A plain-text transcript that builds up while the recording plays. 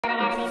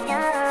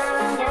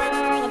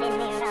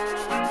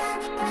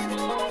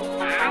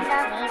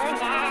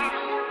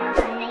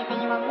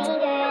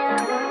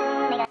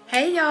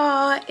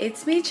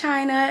it's me,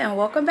 China, and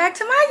welcome back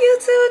to my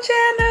YouTube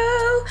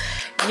channel.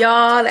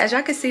 Y'all, as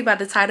y'all can see by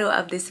the title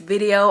of this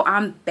video,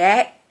 I'm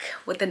back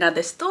with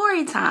another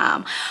story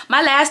time.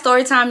 My last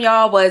story time,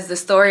 y'all, was the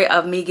story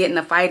of me getting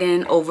a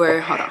fighting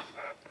over, hold on.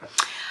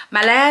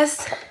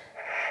 Last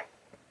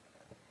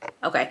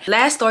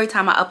story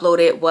time I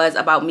uploaded was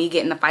about me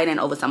getting a fighting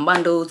over some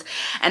bundles,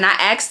 and I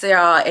asked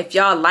y'all if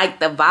y'all like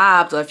the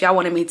vibes or if y'all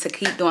wanted me to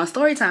keep doing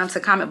story time, to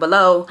comment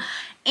below,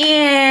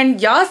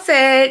 and y'all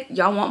said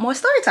y'all want more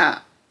story time.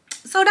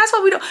 So that's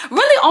what we do.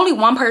 Really only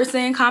one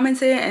person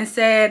commented and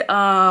said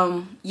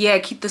yeah,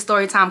 keep the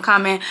story time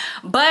coming,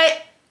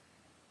 but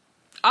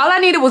all I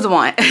needed was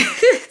one.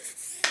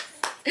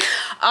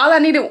 All I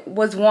needed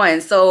was one.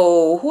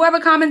 So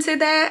whoever commented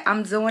that,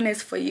 I'm doing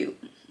this for you.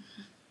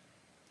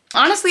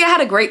 Honestly, I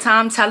had a great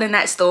time telling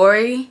that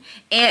story,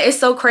 and it's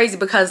so crazy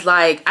because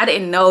like I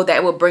didn't know that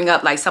it would bring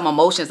up like some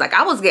emotions. Like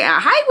I was getting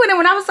hyped with it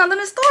when I was telling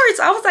the story,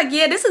 so I was like,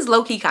 yeah, this is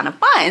low-key kind of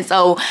fun.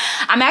 So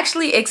I'm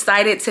actually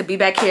excited to be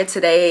back here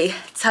today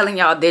telling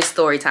y'all this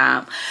story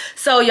time.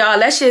 So y'all,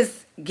 let's just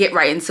get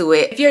right into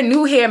it. If you're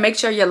new here, make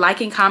sure you're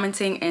liking,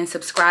 commenting, and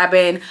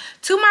subscribing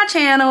to my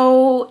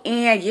channel.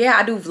 And yeah,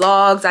 I do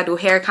vlogs, I do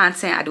hair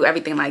content, I do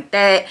everything like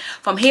that.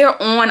 From here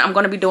on, I'm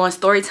going to be doing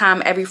story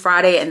time every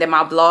Friday, and then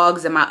my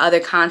vlogs and my other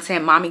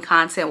content, mommy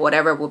content,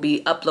 whatever, will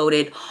be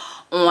uploaded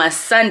on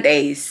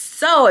Sundays.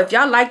 So if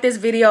y'all like this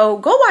video,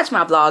 go watch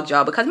my vlogs,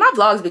 y'all, because my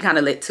vlogs be kind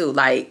of lit too.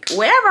 Like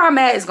wherever I'm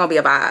at, it's gonna be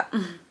a vibe.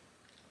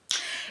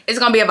 It's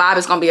gonna be a vibe,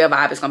 it's gonna be a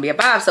vibe, it's gonna be a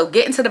vibe. So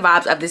get into the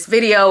vibes of this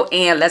video,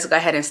 and let's go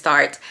ahead and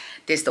start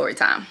this story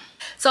time.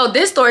 So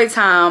this story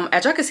time,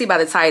 as y'all can see by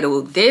the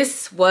title,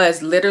 this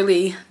was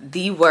literally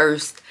the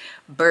worst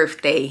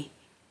birthday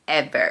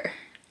ever.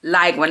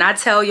 Like when I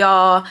tell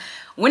y'all,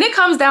 when it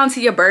comes down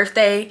to your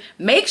birthday,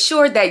 make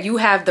sure that you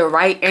have the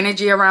right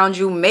energy around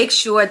you. Make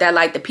sure that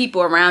like the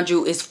people around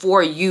you is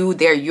for you.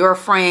 They're your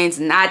friends,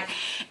 not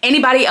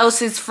anybody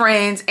else's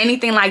friends,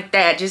 anything like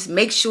that. Just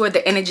make sure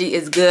the energy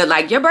is good.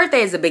 Like your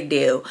birthday is a big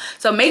deal.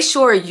 So make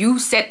sure you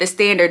set the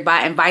standard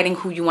by inviting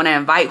who you want to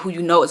invite, who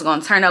you know is going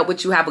to turn up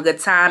with you, have a good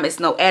time. It's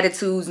no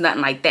attitudes,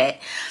 nothing like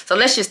that. So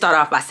let's just start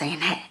off by saying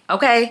that,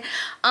 okay?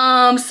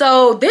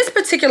 So this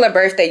particular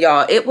birthday,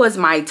 y'all, it was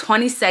my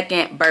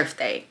 22nd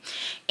birthday.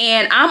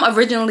 And I'm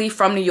originally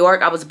from New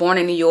York. I was born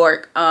in New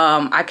York.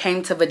 I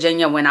came to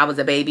Virginia when I was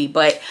a baby,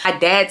 but my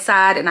dad's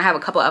side, and I have a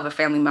couple other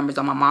family members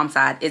on my mom's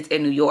side, is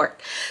in New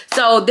York.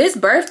 So this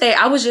birthday,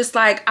 I was just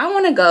like, I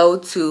want to go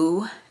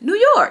to New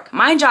York.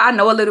 Mind y'all, I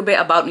know a little bit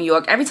about New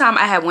York. Every time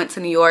I had went to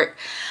New York,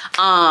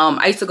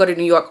 I used to go to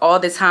New York all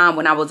the time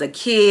when I was a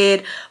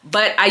kid,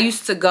 but I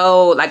used to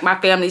go, like my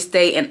family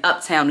stayed in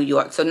uptown New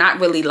York, so not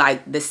really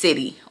like the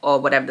city or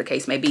whatever the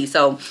case may be.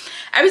 So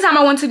every time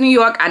I went to New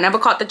York, I never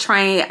caught the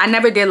train. I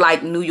never did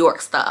like New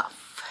York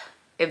stuff,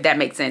 if that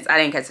makes sense. I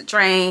didn't catch the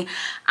train.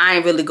 I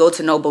ain't really go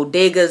to no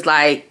bodegas.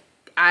 Like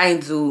I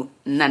ain't do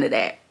none of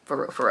that,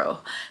 for real, for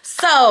real.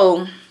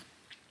 So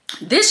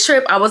this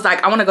trip, I was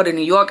like, I want to go to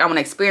New York. I want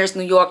to experience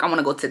New York. I want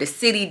to go to the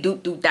city,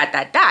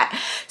 dot.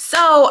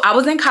 So I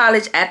was in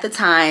college at the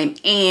time,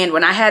 and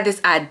when I had this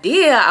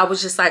idea, I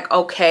was just like,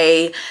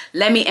 okay,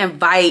 let me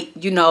invite,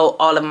 you know,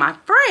 all of my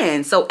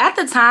friends. So at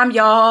the time,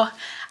 y'all,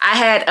 I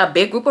had a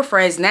big group of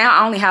friends. Now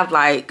I only have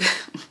like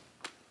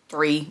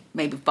 3,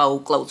 maybe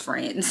 4 close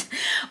friends,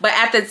 but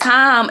at the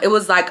time it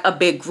was like a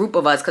big group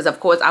of us, because of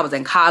course I was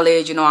in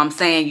college. You know what I'm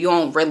saying? You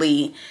don't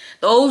really,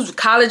 those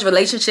college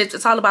relationships,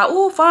 it's all about,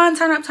 oh, fun,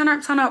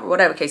 turn up,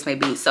 whatever case may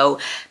be. So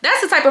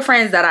that's the type of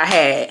friends that I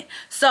had.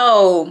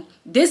 So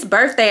this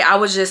birthday, I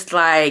was just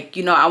like,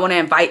 you know, I want to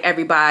invite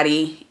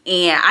everybody,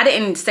 and I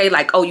didn't say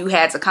like, oh, you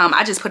had to come.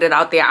 I just put it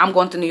out there, I'm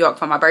going to New York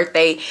for my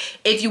birthday.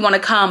 If you want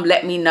to come,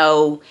 let me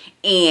know.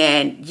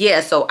 And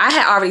yeah, so I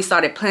had already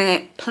started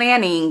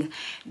planning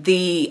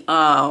the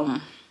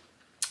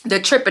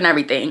trip and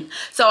everything.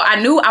 So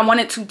I knew I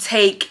wanted to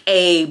take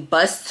a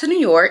bus to New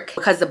York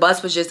because the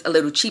bus was just a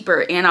little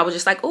cheaper, and I was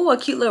just like, oh, a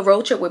cute little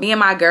road trip with me and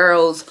my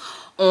girls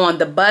on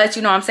the bus,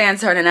 you know what I'm saying,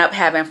 turning up,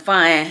 having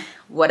fun,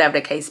 whatever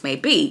the case may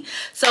be.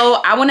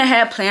 So I went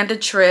ahead, planned the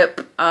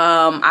trip.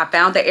 I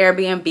found the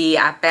Airbnb,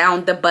 I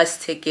found the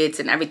bus tickets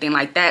and everything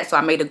like that. So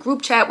I made a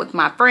group chat with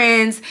my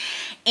friends,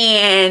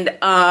 and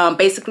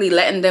basically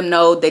letting them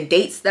know the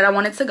dates that I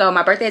wanted to go.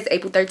 My birthday is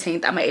April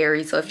 13th. I'm an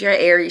Aries, so if you're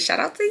an Aries, shout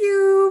out to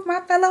you,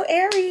 my fellow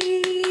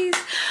Aries.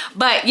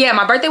 But yeah,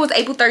 my birthday was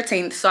April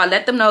 13th, so I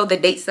let them know the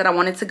dates that I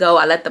wanted to go.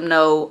 I let them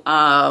know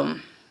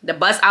the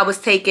bus I was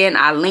taking.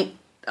 I linked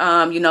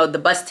you know, the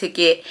bus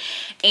ticket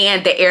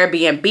and the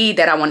Airbnb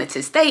that I wanted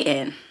to stay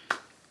in.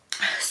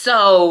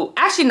 So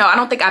actually, no, I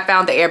don't think I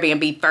found the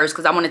Airbnb first,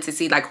 because I wanted to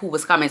see like who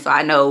was coming, so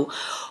I know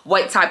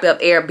what type of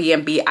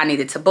Airbnb I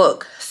needed to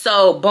book.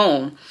 So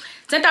boom,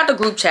 sent out the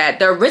group chat.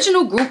 The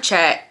original group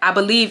chat, I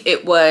believe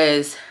it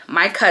was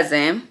my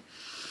cousin,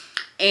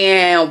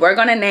 and we're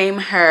gonna name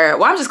her,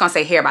 well, I'm just gonna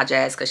say Hair by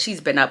Jazz, because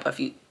she's been up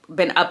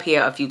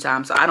here a few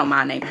times, so I don't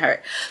mind naming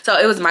her. So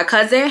it was my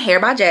cousin, Hair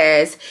by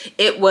Jazz.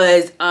 It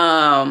was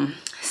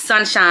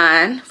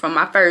Sunshine from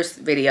my first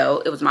video.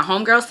 It was my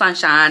homegirl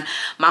Sunshine,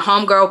 my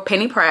homegirl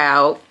Penny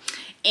Proud,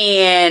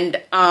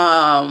 and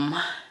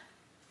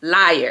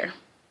Liar.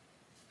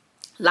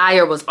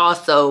 Liar was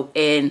also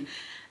in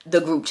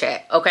the group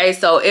chat. Okay,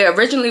 so it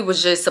originally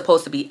was just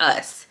supposed to be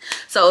us.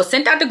 So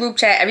sent out the group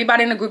chat.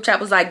 Everybody in the group chat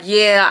was like,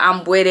 yeah,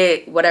 I'm with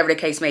it, whatever the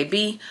case may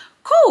be.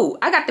 Cool.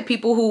 I got the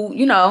people who,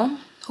 you know,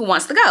 who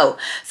wants to go.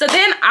 So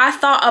then I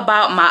thought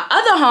about my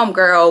other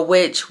homegirl,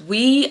 which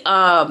we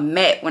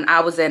met when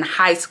I was in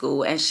high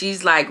school, and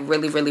she's like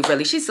really,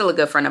 she's still a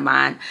good friend of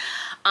mine.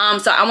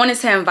 So I wanted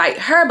to invite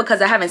her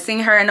because I haven't seen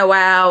her in a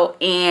while,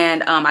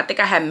 and I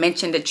think I had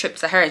mentioned the trip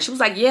to her, and she was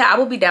like, yeah, I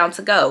will be down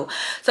to go.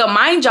 So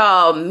mind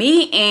y'all,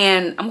 me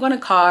and I'm gonna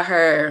call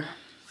her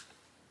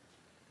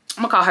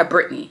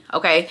Brittany.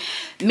 Okay,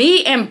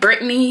 me and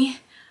Brittany,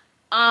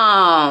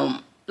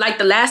 like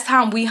the last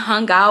time we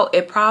hung out,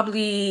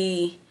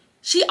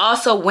 she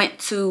also went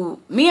to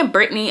me and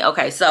Brittany.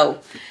 Okay, so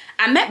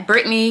I met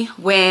Brittany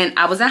when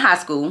I was in high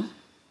school.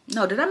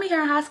 No, did I meet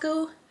her in high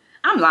school?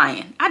 I'm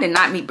lying. I did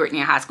not meet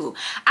Brittany in high school.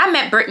 I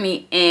met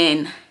Brittany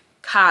in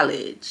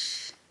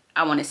college,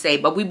 I want to say,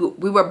 but we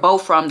were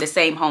both from the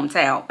same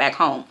hometown back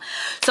home.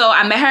 So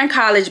I met her in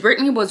college.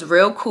 Brittany was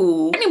real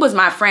cool. Brittany was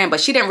my friend, but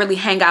she didn't really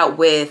hang out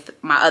with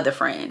my other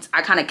friends.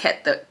 I kind of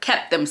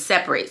kept them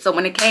separate. So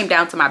when it came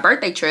down to my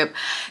birthday trip,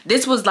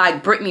 this was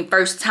like Brittany's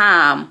first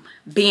time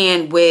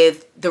being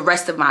with the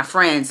rest of my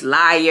friends,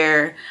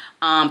 Liar,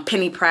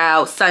 Penny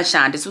Proud,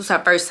 Sunshine. This was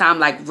her first time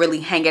like really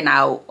hanging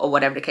out or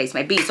whatever the case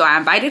may be. So I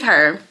invited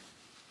her,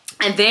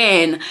 and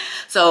then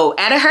so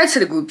added her to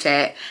the group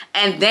chat.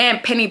 And then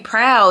Penny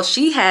Proud,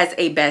 she has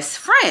a best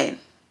friend.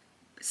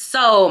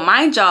 So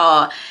mind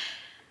y'all,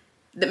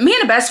 me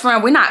and the best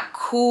friend, we're not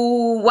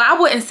cool. Well, I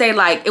wouldn't say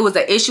like it was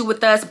an issue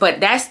with us,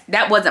 but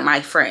that wasn't my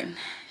friend.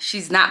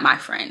 She's not my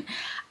friend.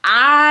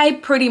 I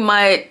pretty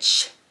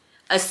much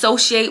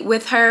associate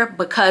with her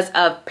because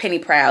of Penny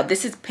Proud.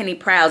 This is Penny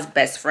Proud's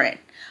best friend.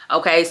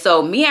 Okay,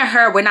 so me and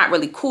her, we're not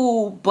really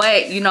cool,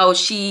 but you know,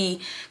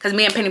 because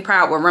me and Penny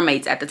Proud were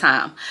roommates at the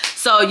time.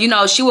 So, you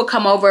know, she would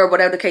come over,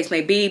 whatever the case may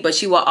be, but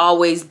she will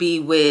always be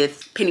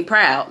with Penny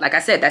Proud. Like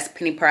I said, that's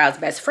Penny Proud's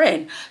best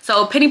friend.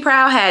 So Penny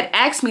Proud had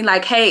asked me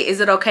like, hey,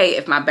 is it okay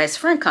if my best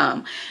friend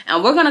come?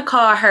 And we're gonna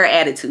call her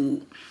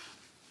Attitude.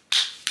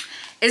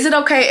 Is it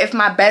okay if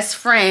my best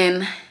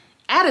friend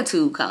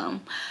Attitude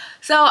come?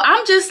 So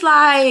I'm just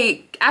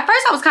like, at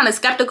first I was kind of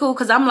skeptical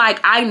because I'm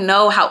like, I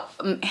know how,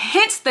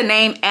 hence the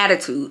name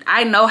Attitude.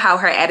 I know how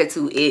her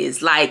attitude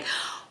is. Like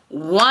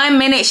 1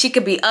 minute she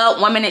could be up,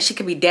 1 minute she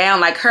could be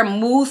down. Like her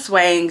mood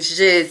swings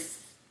just,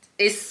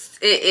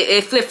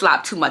 it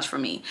flip-flopped too much for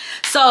me.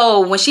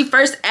 So when she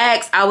first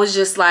asked, I was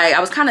just like, I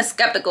was kind of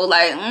skeptical.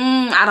 Like,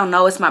 I don't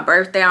know, it's my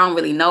birthday. I don't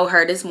really know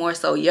her. This more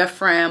so your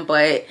friend,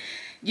 but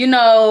you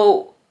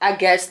know, I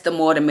guess the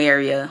more the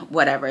merrier,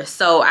 whatever.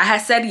 So I had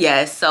said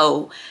yes.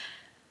 So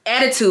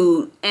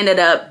Attitude ended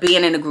up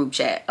being in the group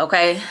chat.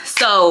 Okay,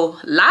 so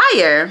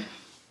Liar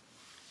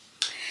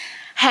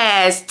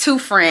has two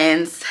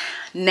friends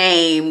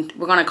named,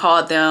 we're gonna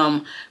call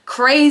them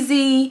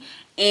Crazy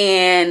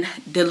and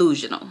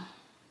Delusional.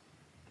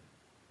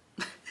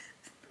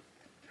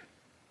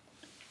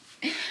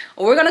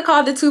 We're gonna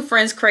call the two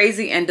friends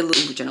Crazy and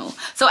Delusional.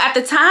 So at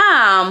the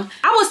time,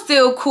 I was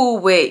still cool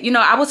with, you know,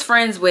 I was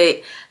friends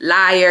with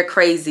Liar,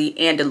 Crazy,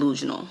 and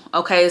Delusional.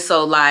 Okay,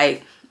 so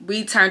like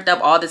we turned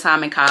up all the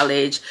time in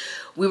college.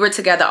 We were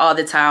together all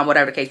the time,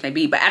 whatever the case may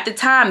be. But at the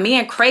time, me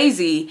and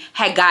Crazy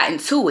had gotten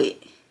to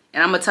it.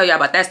 And I'm gonna tell y'all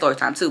about that story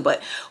time too.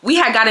 But we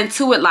had got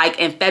into it like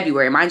in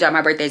February. Mind y'all,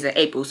 my birthday's in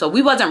April. So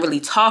we wasn't really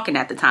talking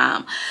at the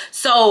time.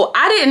 So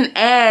I didn't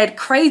add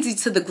Crazy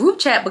to the group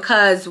chat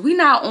because we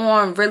not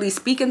on really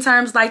speaking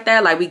terms like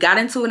that. Like we got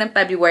into it in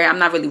February. I'm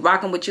not really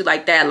rocking with you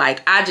like that.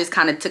 Like I just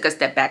kind of took a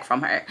step back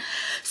from her.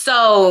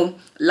 So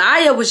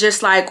Liar was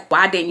just like,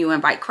 why didn't you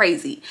invite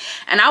Crazy?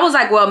 And I was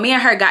like, well, me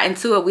and her got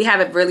into it. We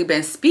haven't really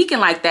been speaking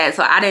like that.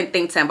 So I didn't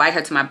think to invite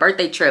her to my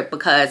birthday trip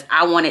because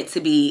I want it to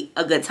be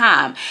a good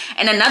time.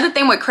 And another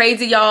thing with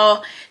Crazy,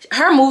 y'all,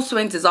 her mood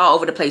swings is all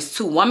over the place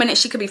too. 1 minute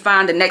she could be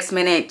fine, the next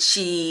minute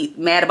she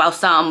mad about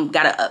something,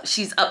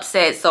 she's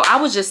upset. So I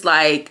was just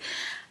like,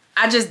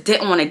 I just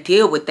didn't want to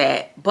deal with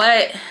that.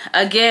 But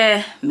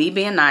again, me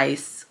being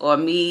nice, or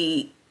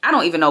me, I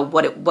don't even know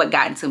what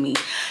got into me.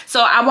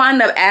 So I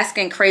wound up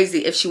asking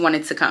Crazy if she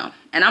wanted to come.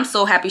 And I'm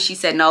so happy she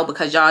said no,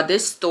 because y'all,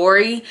 this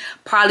story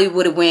probably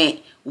would have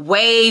went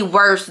way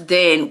worse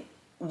than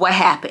what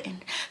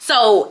happened.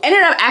 So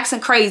ended up asking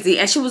Crazy,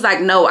 and she was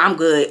like, no, I'm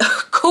good.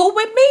 Cool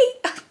with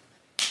me.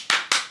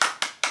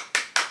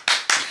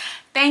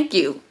 Thank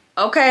you.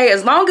 Okay,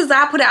 as long as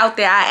I put it out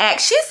there, I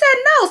asked. She said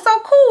no, so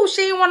cool.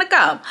 She didn't want to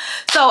come.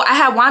 So I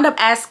had wound up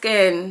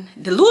asking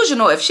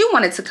Delusional if she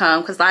wanted to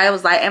come, because I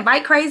was like,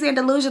 invite Crazy and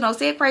Delusional.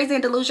 See if Crazy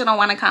and Delusional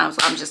want to come. So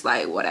I'm just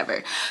like,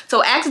 whatever.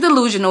 So asked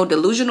Delusional.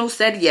 Delusional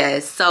said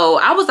yes. So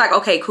I was like,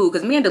 okay, cool,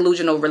 because me and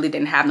Delusional really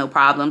didn't have no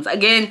problems.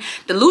 Again,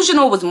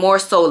 Delusional was more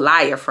so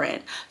Liar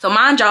friend. So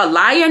mind y'all,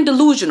 Liar and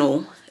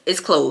Delusional is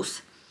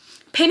close.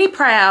 Penny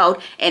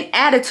Proud and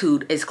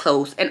Attitude is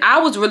close. And I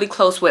was really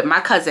close with my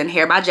cousin,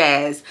 Heyyyyy by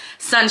Jazz,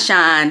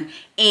 Sunshine,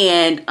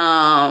 and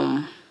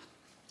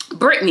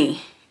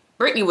Brittany.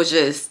 Brittany,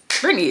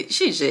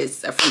 she's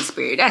just a free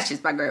spirit. That's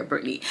just my girl,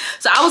 Brittany.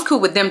 So I was cool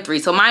with them three.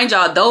 So mind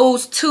y'all,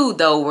 those two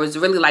though was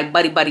really like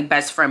buddy,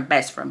 best friend,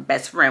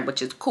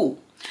 which is cool.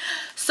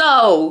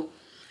 So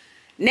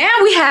now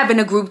we have in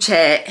a group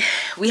chat,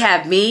 we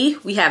have me,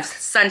 we have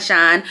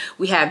Sunshine,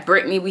 we have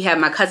Brittany, we have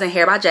my cousin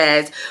Heyyyyy by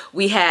Jazz,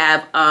 we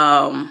have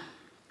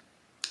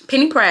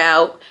Penny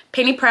Proud,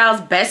 Penny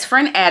Proud's best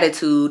friend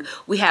Attitude,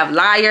 we have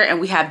Liar, and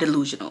we have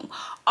Delusional.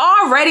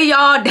 Already,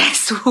 y'all,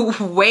 that's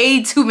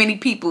way too many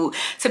people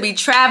to be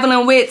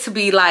traveling with, to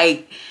be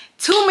like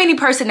too many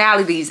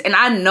personalities. And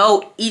I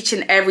know each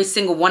and every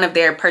single one of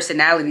their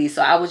personalities.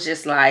 So I was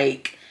just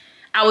like,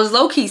 I was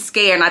low-key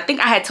scared. And I think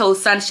I had told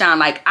Sunshine,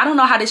 like, I don't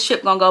know how this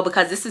trip gonna go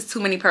because this is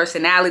too many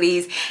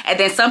personalities. And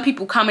then some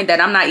people coming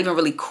that I'm not even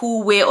really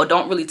cool with or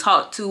don't really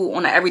talk to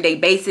on an everyday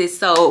basis.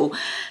 So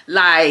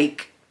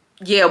like,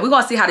 yeah, we're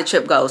gonna see how the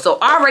trip goes. So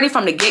already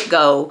from the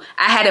get-go,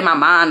 I had in my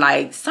mind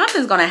like,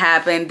 something's gonna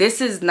happen.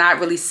 This is not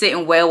really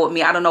sitting well with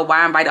me. I don't know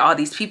why I invited all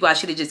these people. I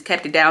should have just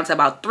kept it down to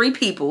about 3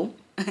 people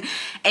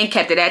and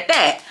kept it at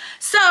that.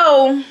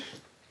 So,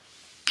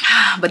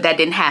 but that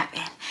didn't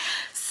happen.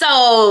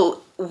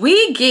 So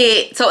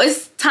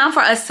it's time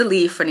for us to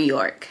leave for New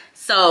York.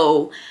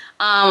 So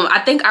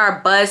I think our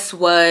bus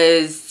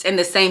was in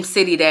the same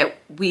city that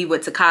we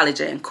went to college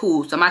in.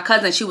 Cool. So my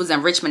cousin, she was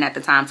in Richmond at the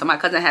time. So my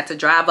cousin had to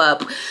drive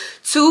up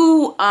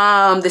to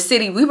the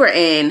city we were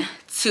in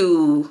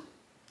to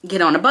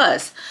get on the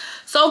bus.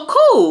 So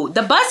cool.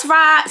 The bus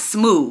ride,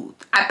 smooth.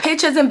 I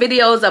pictures and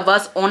videos of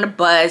us on the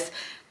bus.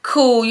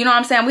 Cool. You know what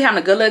I'm saying? We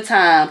having a good little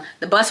time.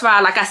 The bus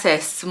ride, like I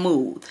said,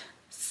 smooth.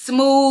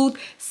 Smooth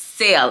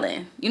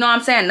sailing. You know what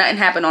I'm saying? Nothing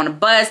happened on the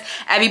bus.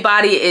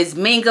 Everybody is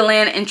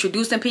mingling,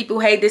 introducing people.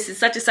 Hey, this is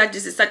such and such,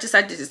 this is such and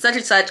such, this is such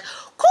and such.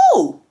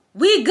 Cool.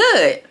 We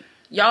good.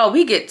 Y'all,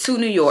 we get to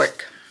New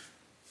York.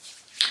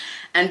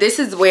 And this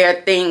is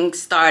where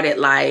things started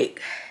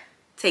like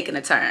taking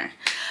a turn.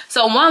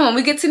 So when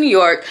we get to New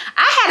York,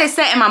 I had it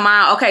set in my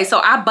mind, okay,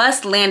 so our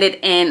bus landed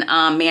in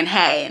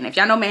Manhattan. If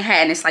y'all know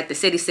Manhattan, it's like the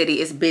city,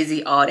 it's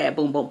busy, all that,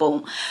 boom, boom,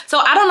 boom. So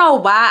I don't know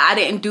why I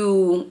didn't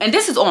do, and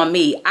this is on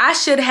me, I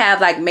should have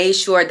like made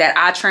sure that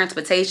our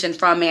transportation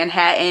from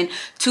Manhattan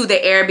to the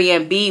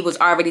Airbnb was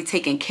already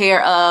taken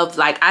care of.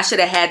 Like I should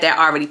have had that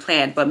already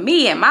planned. But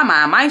me and my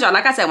mind y'all,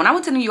 like I said, when I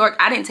went to New York,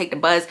 I didn't take the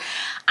bus.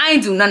 I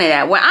ain't do none of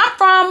that. Where I'm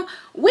from,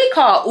 we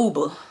call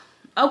Uber.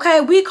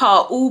 Okay, we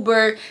call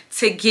Uber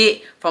to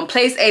get from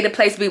place A to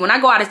place B. When I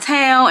go out of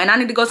town and I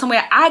need to go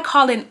somewhere, I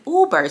call an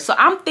Uber. So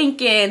I'm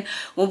thinking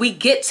when we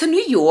get to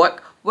New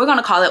York, we're going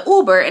to call it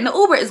Uber, and the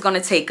Uber is going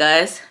to take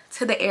us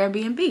to the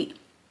Airbnb.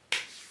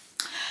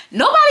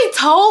 Nobody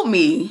told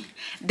me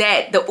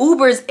that the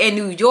Ubers in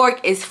New York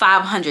is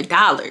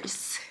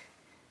 $500.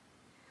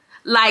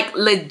 Like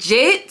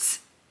legit,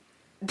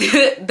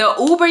 the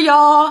Uber,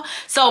 y'all.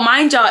 So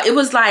mind y'all, it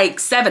was like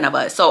 7 of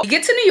us. So we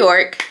get to New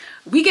York.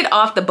 We get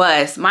off the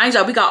bus. Mind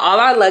y'all, we got all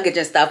our luggage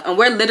and stuff, and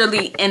we're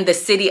literally in the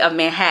city of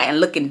Manhattan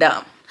looking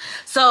dumb.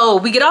 So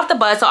we get off the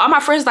bus. So all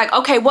my friends like,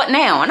 okay, what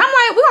now? And I'm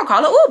like, we're gonna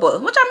call it Uber.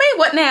 What y'all mean,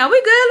 what now? We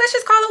good, let's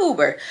just call it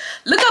Uber.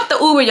 Look up the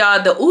Uber,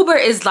 y'all. The Uber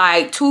is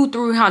like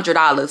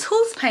 $200-300.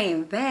 Who's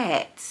paying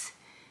that?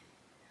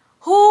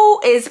 Who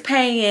is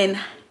paying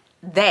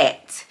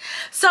that?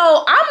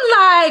 So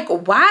I'm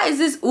like, why is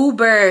this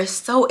Uber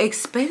so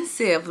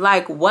expensive?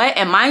 Like what?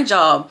 And mind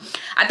y'all,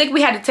 I think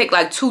we had to take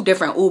like 2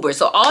 different Ubers.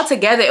 So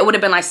altogether it would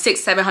have been like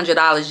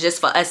 $600-700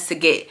 just for us to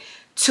get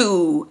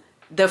to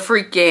the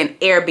freaking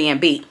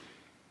Airbnb.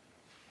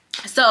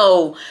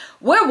 So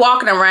we're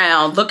walking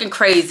around looking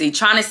crazy,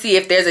 trying to see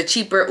if there's a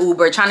cheaper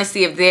Uber, trying to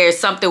see if there's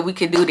something we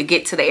can do to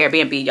get to the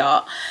Airbnb,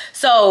 y'all.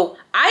 So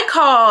I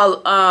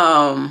call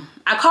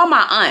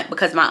my aunt,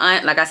 because my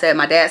aunt, like I said,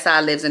 my dad's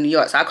side lives in New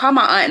York. So I call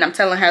my aunt and I'm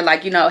telling her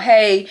like, you know,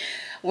 hey,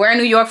 we're in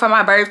New York for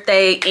my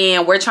birthday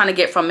and we're trying to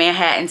get from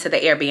Manhattan to the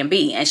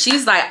Airbnb. And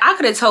she's like, I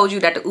could have told you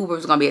that the Uber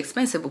was going to be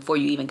expensive before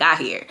you even got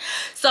here.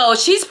 So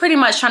she's pretty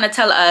much trying to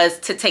tell us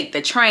to take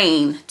the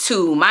train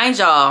to, mind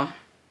y'all,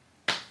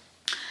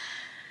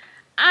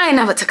 I ain't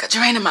never took a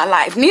train in my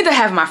life. Neither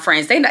have my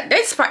friends.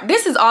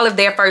 This is all of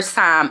their first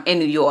time in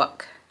New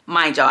York.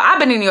 Mind y'all, I've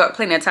been in New York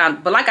plenty of times,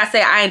 but like I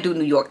said, I ain't do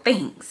New York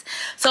things.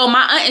 So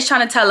my aunt is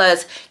trying to tell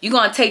us, you're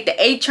going to take the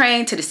A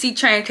train to the C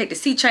train, take the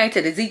C train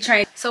to the Z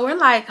train. So we're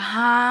like,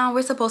 huh,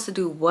 we're supposed to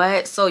do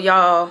what? So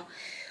y'all,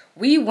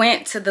 we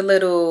went to the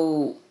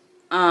little,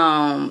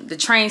 the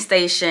train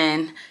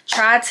station,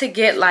 tried to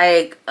get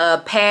like a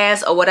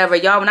pass or whatever.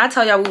 Y'all, when I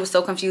tell y'all we were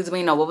so confused, we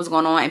didn't know what was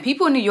going on. And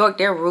people in New York,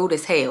 they're rude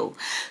as hell.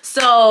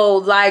 So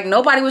like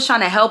nobody was trying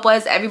to help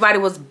us. Everybody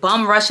was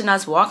bum rushing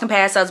us, walking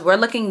past us. We're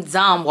looking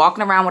dumb,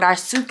 walking around with our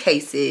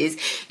suitcases.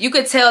 You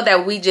could tell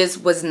that we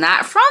just was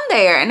not from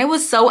there, and it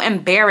was so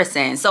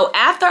embarrassing. So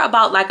after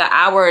about like an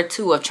hour or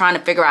 2 of trying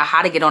to figure out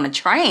how to get on a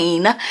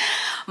train,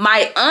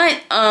 my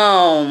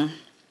aunt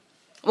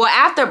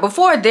well,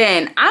 before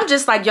then, I'm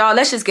just like, y'all,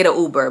 let's just get an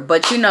Uber.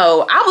 But, you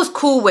know, I was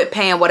cool with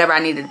paying whatever I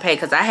needed to pay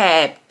because I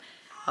had,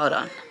 hold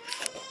on.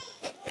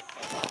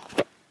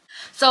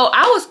 So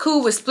I was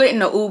cool with splitting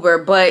the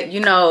Uber, but,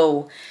 you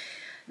know,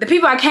 the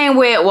people I came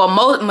with, well,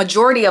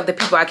 majority of the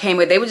people I came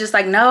with, they were just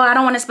like, no, I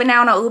don't want to spend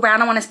out on an Uber. I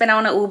don't want to spend out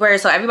on an Uber.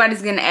 So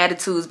everybody's getting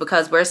attitudes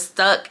because we're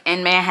stuck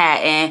in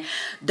Manhattan.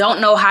 Don't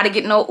know how to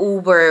get no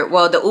Uber.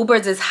 Well, the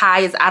Uber's as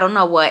high as I don't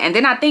know what. And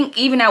then I think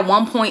even at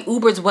one point,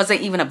 Ubers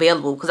wasn't even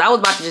available because I was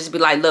about to just be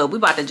like, look, we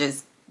about to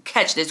just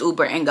catch this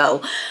Uber and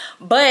go.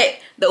 But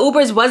the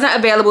Ubers wasn't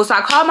available. So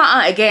I called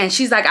my aunt again.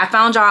 She's like, I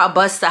found y'all a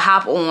bus to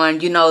hop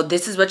on. You know,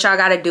 this is what y'all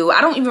got to do.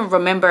 I don't even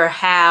remember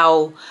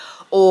how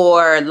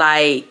or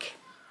like...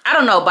 I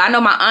don't know, but I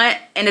know my aunt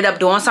ended up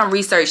doing some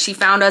research. She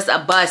found us a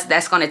bus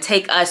that's going to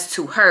take us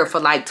to her for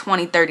like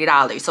 $20,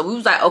 $30. So we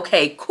was like,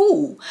 okay,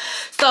 cool.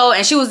 So,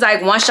 and she was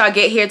like, once y'all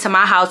get here to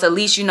my house, at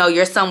least, you know,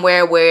 you're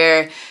somewhere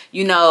where,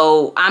 you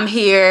know, I'm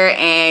here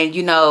and,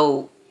 you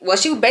know, well,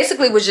 she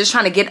basically was just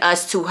trying to get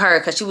us to her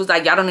because she was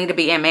like, y'all don't need to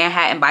be in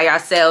Manhattan by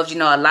yourselves. You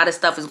know, a lot of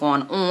stuff is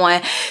going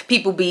on.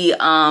 People be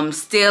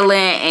stealing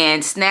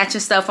and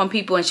snatching stuff from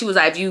people. And she was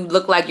like, if you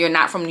look like you're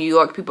not from New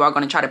York, people are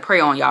going to try to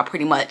prey on y'all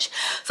pretty much.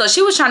 So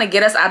she was trying to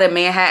get us out of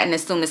Manhattan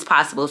as soon as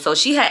possible. So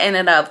she had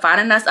ended up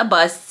finding us a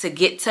bus to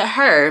get to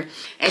her.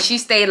 And she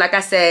stayed, like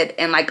I said,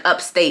 in like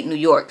upstate New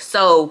York.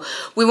 So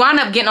we wound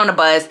up getting on the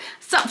bus.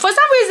 So for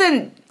some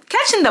reason...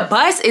 catching the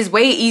bus is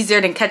way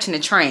easier than catching the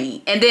train.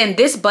 And then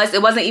this bus,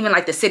 it wasn't even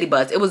like the city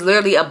bus. It was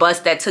literally a bus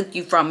that took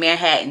you from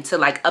Manhattan to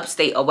like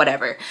upstate or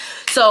whatever.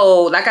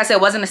 So like I said,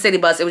 it wasn't a city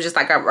bus. It was just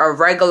like a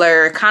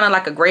regular, kind of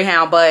like a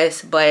Greyhound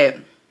bus. But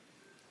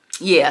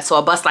yeah, so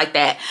a bus like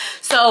that.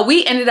 So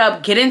we ended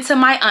up getting to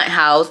my aunt's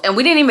house and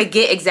we didn't even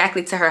get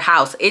exactly to her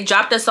house. It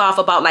dropped us off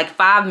about like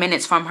 5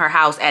 minutes from her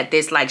house at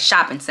this like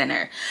shopping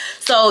center.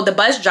 So the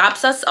bus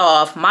drops us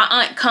off. My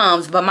aunt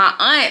comes, but my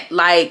aunt,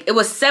 like, it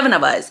was 7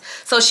 of us.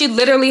 So she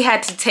literally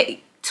had to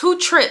take 2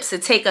 trips to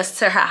take us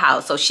to her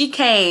house. So she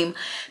came,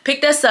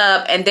 picked us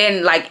up, and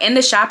then like in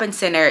the shopping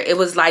center, it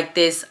was like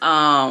this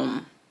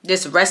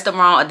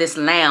restaurant or this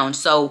lounge.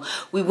 So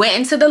we went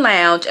into the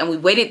lounge and we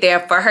waited there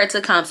for her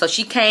to come. So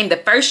she came the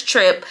first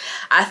trip.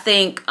 I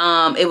think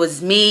it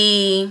was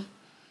me.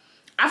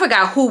 I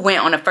forgot who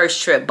went on the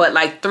first trip, but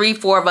like 3,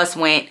 4 of us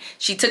went.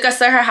 She took us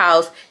to her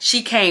house.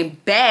 She came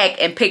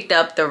back and picked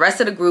up the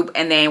rest of the group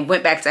and then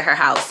went back to her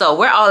house. So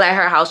we're all at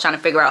her house trying to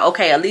figure out,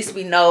 okay, at least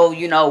we know,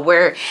 you know,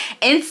 we're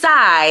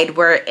inside,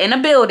 we're in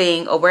a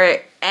building, or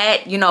we're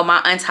at, you know, my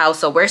aunt's house,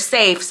 so we're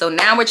safe. So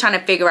now we're trying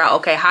to figure out,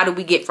 okay, how do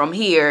we get from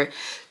here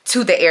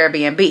to the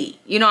Airbnb?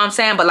 You know what I'm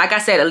saying? But like I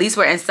said, at least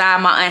we're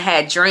inside. My aunt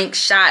had drink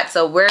shots,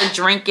 so we're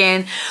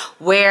drinking,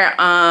 we're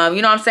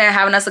you know what I'm saying,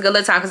 having us a good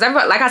little time. Because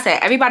everybody, like I said,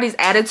 everybody's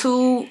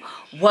attitude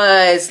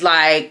was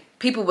like,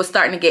 people were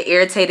starting to get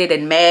irritated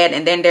and mad,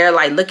 and then they're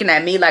like looking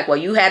at me like, well,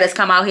 you had us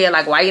come out here,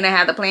 like, why you didn't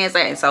have the plans?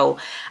 And so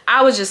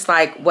I was just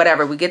like,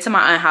 whatever. We get to my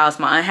aunt's house,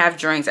 my aunt have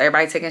drinks,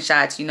 everybody taking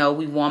shots, you know,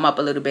 we warm up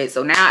a little bit.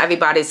 So now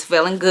everybody's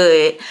feeling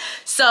good.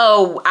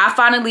 So I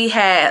finally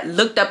had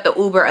looked up the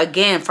Uber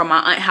again from my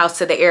aunt's house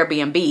to the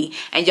Airbnb,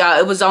 and y'all,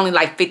 it was only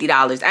like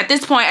 $50. At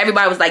this point,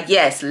 everybody was like,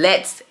 yes,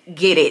 let's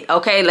get it.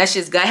 Okay, let's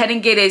just go ahead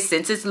and get it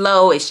since it's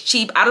low, it's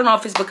cheap. I don't know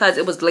if it's because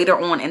it was later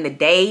on in the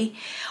day,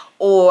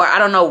 or I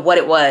don't know what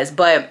it was,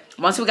 but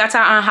once we got to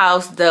our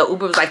house, the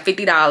Uber was like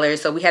 $50.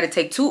 So we had to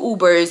take 2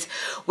 Ubers.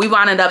 We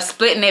wound up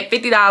splitting it.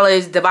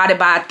 $50 divided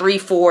by 3,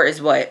 4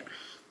 is what?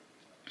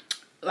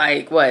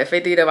 Like what?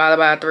 50 divided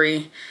by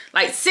 3,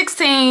 like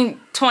 $16,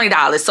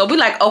 $20. So we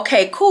like,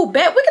 okay, cool,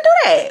 bet we could do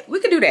that. We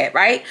could do that,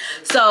 right?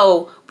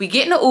 So we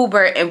get in the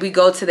Uber and we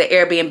go to the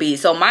Airbnb.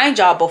 So mind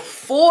y'all,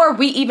 before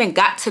we even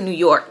got to New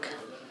York,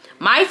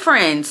 my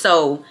friend,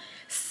 so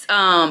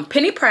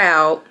Penny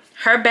Proud,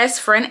 her best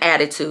friend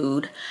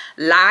Attitude,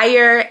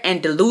 Liar,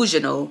 and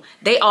Delusional,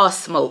 they all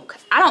smoke.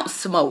 I don't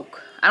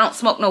smoke. I don't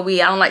smoke no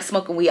weed. I don't like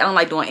smoking weed. I don't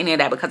like doing any of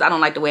that because I don't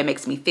like the way it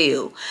makes me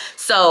feel.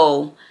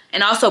 So,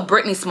 and also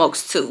Brittany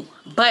smokes too.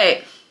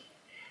 But,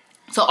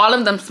 so all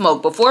of them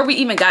smoke. Before we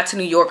even got to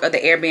New York or the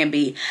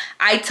Airbnb,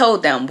 I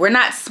told them, we're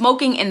not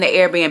smoking in the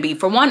Airbnb.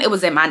 For one, it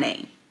was in my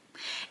name.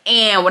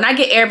 And when I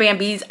get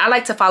Airbnbs, I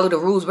like to follow the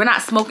rules. We're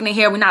not smoking in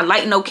here. We're not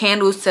lighting no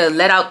candles to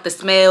let out the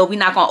smell. We're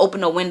not going to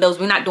open no windows.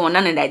 We're not doing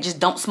none of that. Just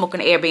don't smoke in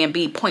the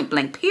Airbnb, point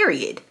blank,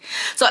 period.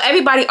 So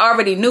everybody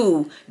already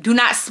knew, do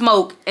not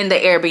smoke in the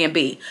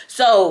Airbnb.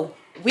 So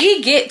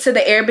we get to the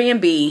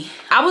Airbnb.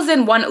 I was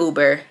in one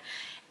Uber,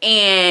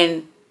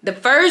 and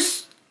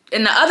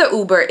in the other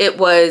Uber, it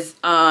was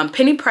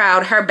Penny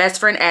Proud, her best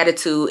friend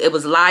Attitude, it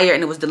was Liar,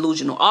 and it was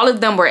Delusional. All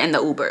of them were in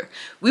the Uber.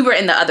 We were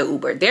in the other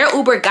Uber. Their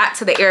Uber got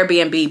to the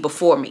Airbnb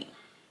before me,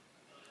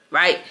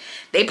 right?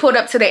 They pulled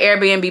up to the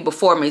Airbnb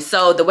before me.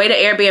 So the way the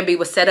Airbnb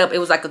was set up, it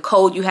was like a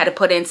code you had to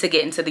put in to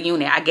get into the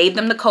unit. I gave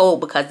them the code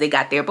because they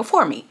got there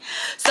before me.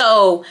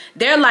 So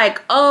they're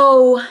like,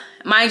 oh,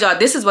 mind y'all,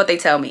 this is what they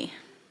tell me.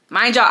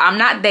 Mind y'all, I'm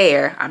not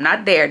there. I'm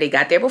not there. They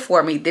got there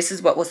before me. This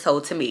is what was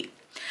told to me.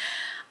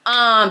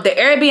 The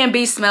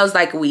Airbnb smells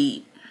like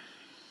weed.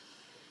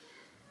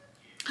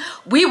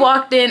 We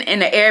walked in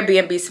the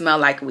Airbnb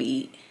smelled like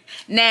weed.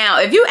 Now,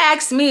 if you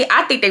ask me,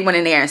 I think they went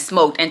in there and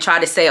smoked and tried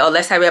to say, oh,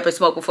 let's hurry up and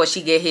smoke before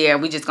she get here.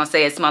 And we just gonna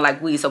say it smelled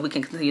like weed so we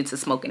can continue to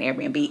smoke in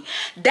Airbnb.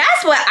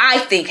 That's what I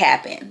think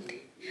happened.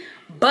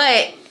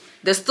 But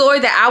the story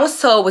that I was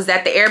told was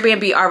that the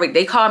Airbnb already,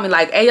 they called me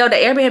like, hey, yo, the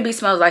Airbnb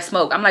smells like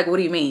smoke. I'm like, what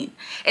do you mean?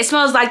 It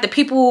smells like the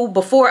people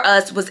before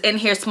us was in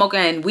here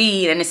smoking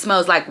weed and it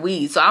smells like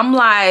weed. So I'm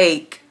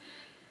like,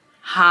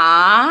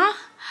 huh?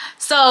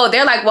 So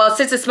they're like, well,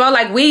 since it smells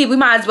like weed, we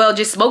might as well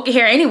just smoke it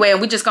here anyway,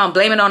 and we just gonna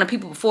blame it on the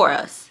people before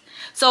us.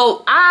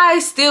 So I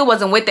still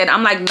wasn't with it.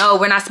 I'm like, no,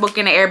 we're not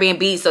smoking the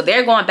Airbnb. So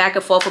they're going back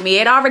and forth with me.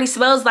 It already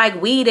smells like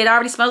weed. It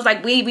already smells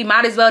like weed. We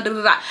might as well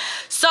do that.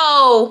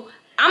 So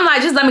I'm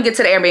like, just let me get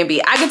to the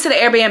Airbnb. I get to the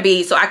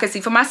Airbnb so I can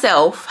see for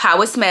myself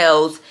how it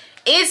smells.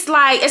 It's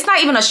like, it's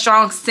not even a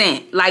strong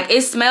scent. Like,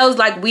 it smells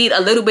like weed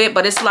a little bit,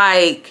 but it's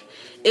like,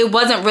 it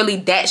wasn't really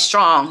that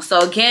strong.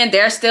 So again,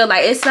 they're still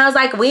like, it smells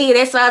like weed.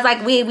 It smells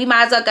like weed. We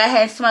might as well go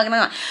ahead and smoke it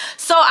on.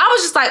 So I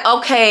was just like,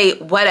 okay,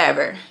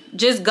 whatever.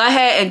 Just go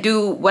ahead and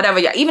do whatever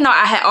y'all. Even though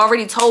I had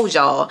already told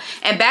y'all.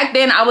 And back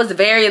then I was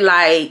very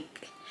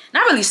like,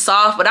 not really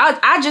soft, but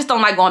I just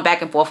don't like going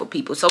back and forth with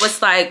people. So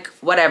it's like,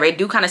 whatever. It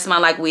do kind of smell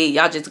like weed.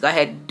 Y'all just go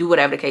ahead and do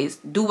whatever the case.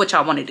 Do what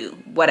y'all want to do.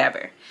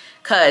 Whatever.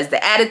 Because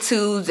the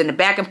attitudes and the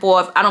back and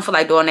forth, I don't feel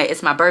like doing it.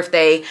 It's my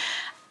birthday.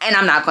 And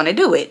I'm not going to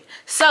do it.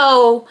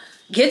 So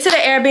get to the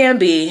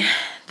Airbnb.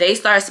 They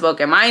start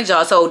smoking. Mind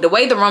y'all, so the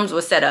way the rooms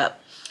were set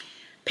up,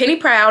 Penny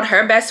Proud,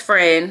 her best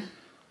friend,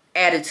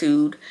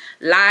 Attitude,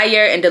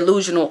 Liar, and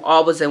Delusional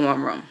all was in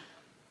one room.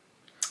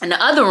 In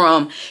the other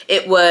room,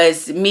 it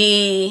was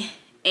me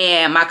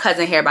and my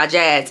cousin Hair by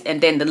Jazz.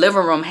 And then the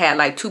living room had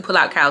like 2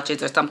 pull-out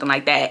couches or something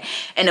like that.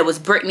 And it was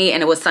Brittany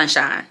and it was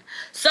Sunshine.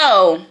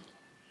 So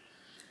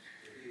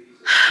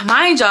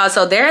mind y'all,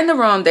 so they're in the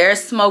room, they're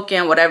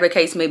smoking, whatever the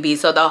case may be.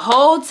 So the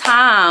whole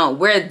time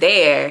we're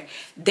there,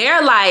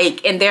 they're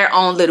like in their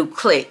own little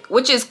clique,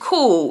 which is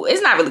cool.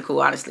 It's not really cool,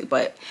 honestly,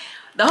 but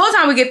the whole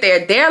time we get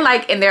there, they're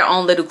like in their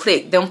own little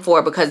clique, them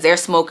 4, because they're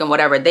smoking,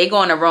 whatever. They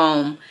go in the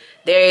room,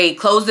 they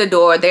close the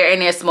door, they're in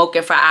there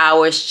smoking for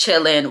hours,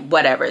 chilling,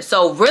 whatever.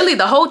 So really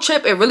the whole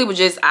trip, it really was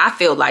just, I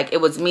feel like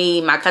it was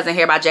me, my cousin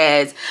Hair by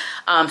Jazz,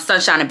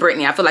 Sunshine, and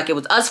Brittany. I feel like it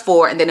was us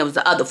 4 and then it was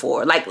the other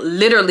 4. Like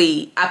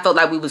literally I felt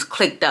like we was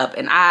clicked up,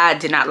 and I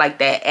did not like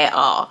that at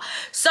all.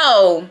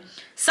 So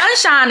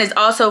Sunshine is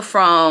also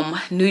from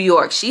New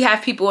York. She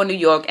has people in New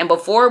York, and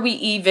before we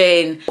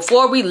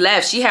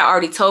left, she had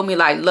already told me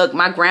like, look,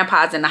 my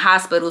grandpa's in the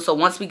hospital, so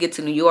once we get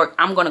to New York,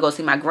 I'm gonna go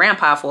see my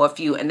grandpa for a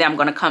few, and then I'm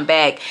gonna come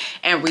back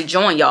and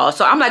rejoin y'all.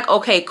 So I'm like,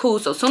 okay, cool.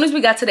 So as soon as we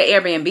got to the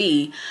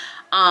Airbnb,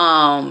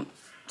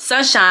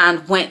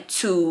 Sunshine went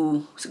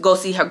to go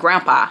see her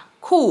grandpa.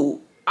 Cool.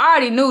 I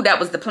already knew that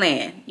was the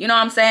plan. You know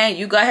what I'm saying?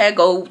 You go ahead,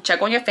 go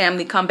check on your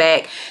family, come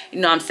back, you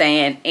know what I'm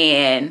saying,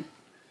 and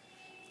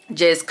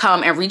just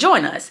come and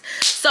rejoin us.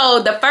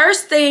 So the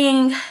first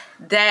thing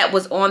that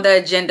was on the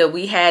agenda,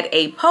 we had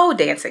a pole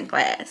dancing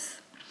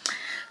class.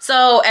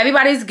 So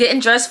everybody's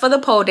getting dressed for the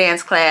pole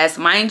dance class.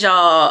 Mind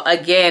y'all,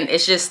 again,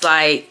 it's just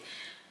like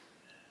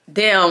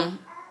them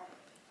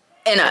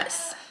and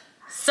us.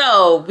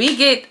 So we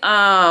get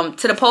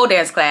to the pole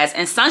dance class,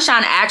 and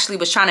Sunshine actually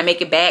was trying to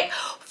make it back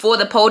for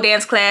the pole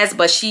dance class,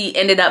 but she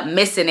ended up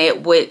missing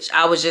it, which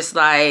I was just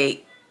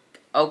like,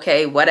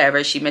 okay,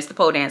 whatever. She missed the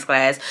pole dance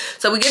class.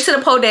 So we get to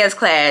the pole dance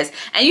class,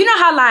 and you know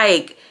how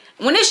like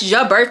when it's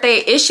your birthday,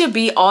 it should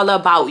be all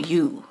about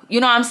you.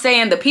 You know what I'm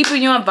saying? The people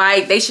you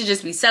invite, they should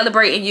just be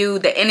celebrating you.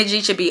 The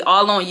energy should be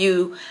all on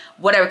you,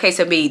 whatever case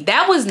it be.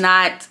 That was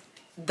not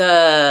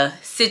the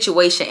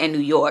situation in New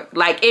York.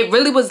 Like it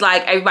really was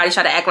like everybody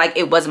tried to act like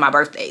it wasn't my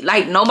birthday.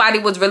 Like nobody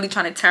was really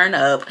trying to turn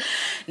up.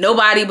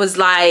 Nobody was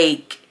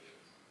like,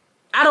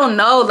 I don't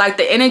know, like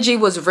the energy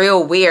was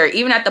real weird.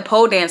 Even at the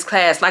pole dance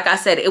class, like I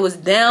said, it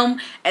was them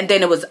and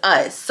then it was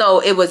us.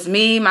 So it was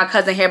me, my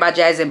cousin Hair by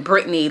Jazz, and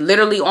Brittany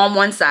literally on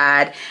one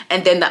side,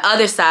 and then the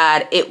other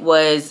side it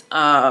was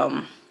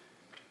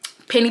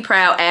Penny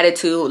Proud,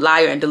 Attitude,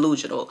 Liar, and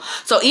Delusional.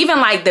 So even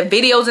like the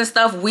videos and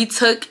stuff we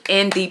took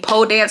in the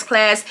pole dance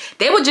class,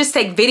 they would just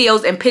take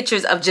videos and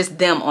pictures of just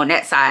them on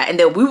that side, and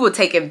then we were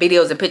taking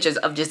videos and pictures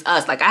of just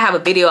us. Like I have a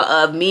video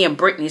of me and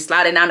Brittany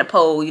sliding down the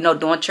pole, you know,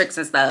 doing tricks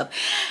and stuff,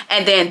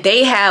 and then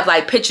they have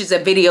like pictures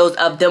and videos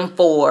of them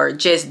 4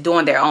 just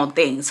doing their own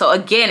thing. So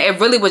again, it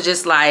really was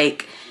just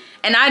like,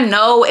 and I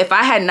know if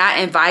I had not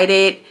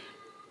invited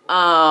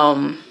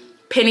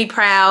Penny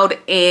Proud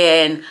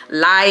and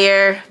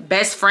Liar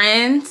best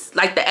friends,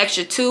 like the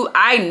extra 2,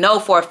 I know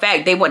for a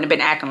fact they wouldn't have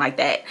been acting like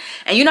that.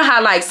 And you know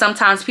how like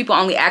sometimes people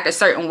only act a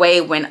certain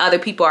way when other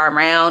people are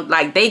around?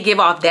 Like they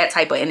give off that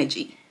type of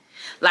energy.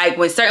 Like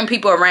when certain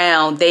people are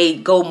around, they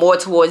go more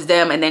towards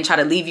them and then try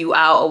to leave you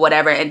out or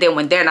whatever. And then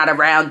when they're not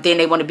around, then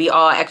they want to be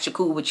all extra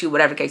cool with you,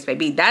 whatever the case may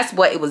be. That's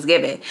what it was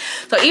given.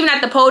 So even at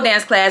the pole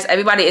dance class,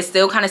 everybody is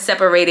still kind of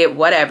separated,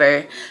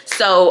 whatever.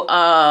 So,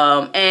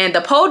 and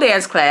the pole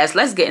dance class,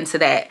 let's get into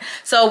that.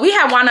 So we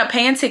had wound up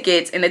paying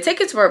tickets, and the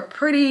tickets were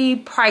pretty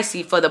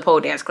pricey for the pole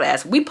dance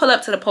class. We pull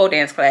up to the pole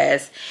dance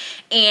class,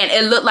 and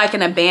it looked like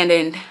an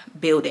abandoned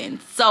building.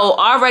 So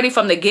already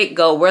from the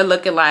get-go, we're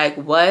looking like,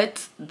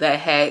 what the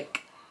heck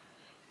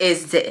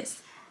is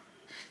this?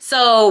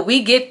 So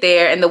we get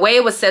there, and the way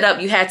it was set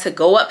up, you had to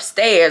go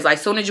upstairs. Like,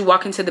 as soon as you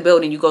walk into the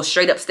building, you go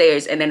straight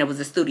upstairs, and then it was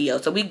a studio.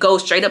 So we go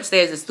straight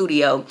upstairs to the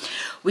studio.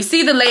 We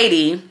see the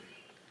lady,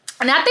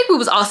 and I think we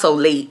was also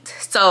late.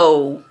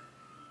 So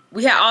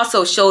we had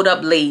also showed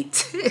up late.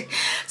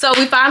 So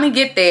we finally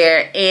get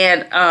there,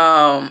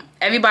 and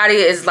everybody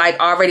is like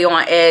already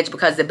on edge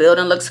because the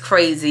building looks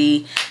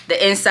crazy.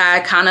 The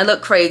inside kind of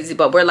look crazy,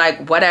 but we're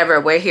like, whatever,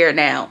 we're here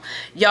now.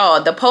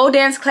 Y'all, the pole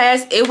dance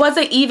class, it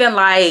wasn't even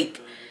like,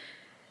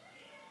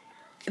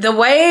 the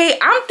way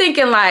I'm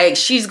thinking, like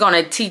she's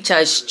gonna teach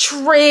us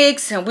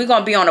tricks and we're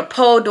gonna be on a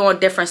pole doing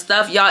different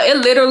stuff. Y'all, it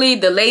literally,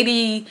 the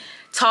lady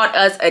taught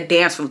us a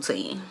dance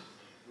routine.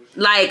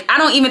 Like, I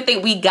don't even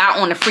think we got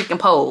on the freaking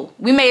pole.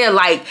 We may have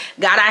like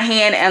got our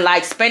hand and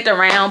like spent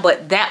around,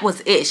 but that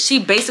was it. She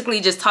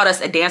basically just taught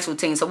us a dance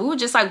routine. So we were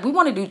just like, we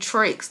want to do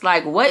tricks.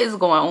 Like, what is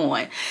going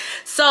on?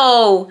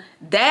 So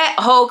that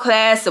whole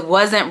class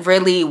wasn't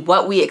really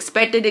what we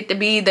expected it to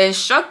be. The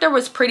instructor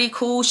was pretty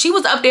cool. She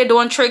was up there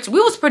doing tricks.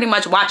 We was pretty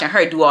much watching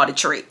her do all the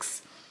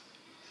tricks.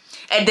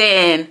 And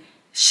then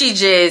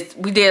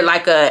we did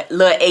like a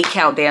little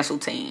 8-count dance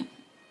routine.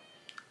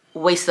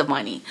 Waste of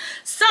money.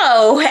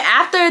 So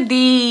after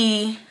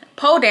the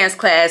pole dance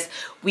class,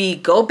 we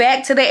go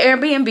back to the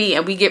Airbnb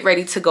and we get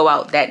ready to go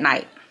out that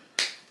night.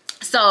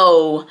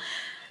 So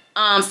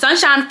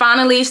Sunshine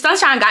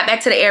got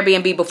back to the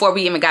Airbnb before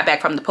we even got back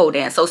from the pole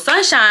dance. So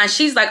Sunshine,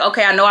 she's like,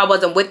 okay, I know I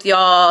wasn't with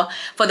y'all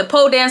for the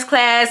pole dance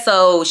class.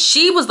 So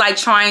she was like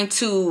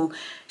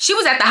she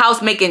was at the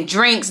house making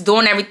drinks,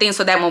 doing everything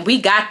so that when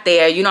we got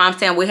there, you know what I'm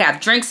saying, we have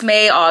drinks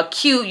made, all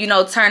cute, you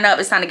know, turn up.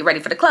 It's time to get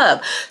ready for the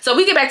club. So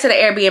we get back to the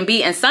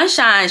Airbnb, and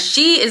Sunshine,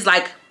 she is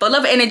like full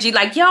of energy,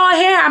 like, y'all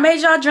here, I made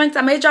y'all drinks.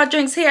 I made y'all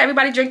drinks here.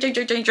 Everybody drink, drink,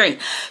 drink, drink, drink.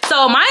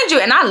 So mind you,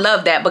 and I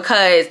love that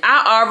because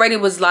I already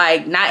was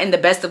like not in the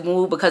best of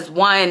mood because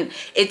one,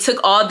 it took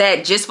all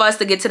that just for us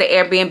to get to the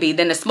Airbnb,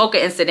 then the smoker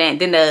incident,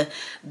 then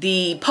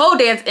the pole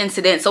dance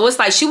incident. So it's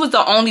like she was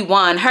the only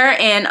one, her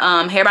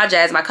and Hair by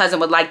Jazz, my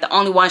cousin, was like the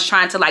only ones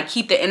trying to like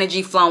keep the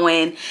energy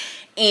flowing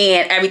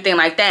and everything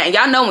like that. And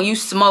y'all know when you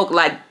smoke,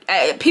 like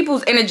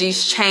people's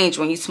energies change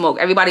when you smoke.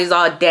 Everybody's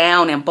all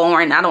down and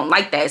boring. I don't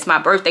like that. It's my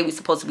birthday. We're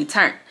supposed to be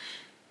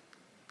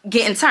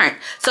getting turned.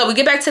 So we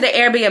get back to the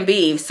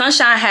Airbnb.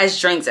 Sunshine has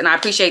drinks, and I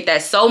appreciate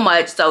that so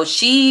much. So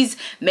she's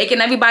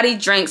making everybody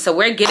drink. So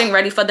we're getting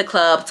ready for the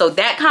club. So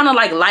that kind of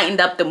like lightened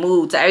up the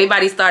mood. So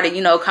everybody started,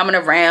 you know, coming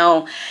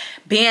around,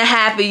 being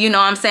happy, you know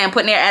what I'm saying,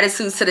 putting their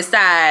attitudes to the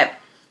side.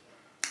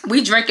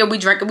 We drinking, we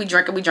drinking, we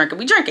drinking, we drinking,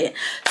 we drinking.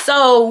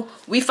 So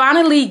we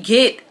finally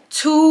get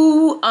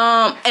to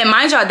and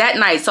mind y'all, that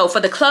night, so for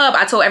the club,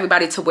 I told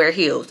everybody to wear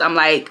heels. I'm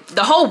like,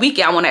 the whole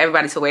weekend I wanted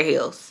everybody to wear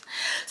heels.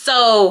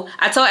 So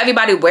I told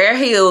everybody, wear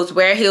heels,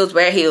 wear heels,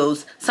 wear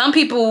heels. Some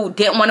people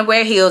didn't want to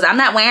wear heels. I'm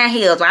not wearing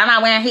heels. Why am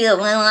I wearing heels?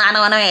 I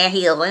don't want to wear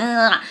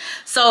heels.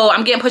 So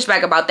I'm getting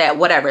pushback about that,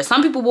 whatever.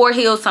 Some people wore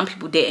heels, some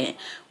people didn't.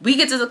 We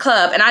get to the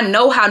club, and I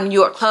know how New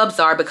York clubs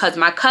are because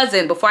my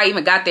cousin, before I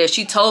even got there,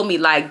 she told me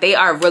like they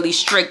are really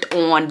strict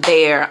on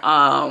their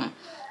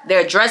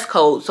dress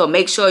code. So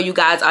make sure you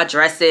guys are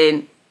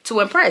dressing to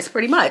impress,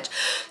 pretty much.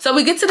 So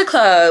we get to the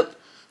club.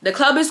 The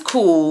club is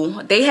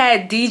cool. They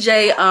had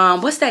DJ,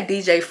 what's that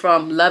DJ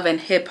from Love and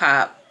Hip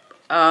Hop?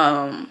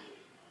 Let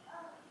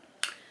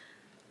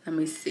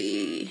me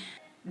see.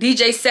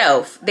 DJ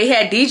Self. They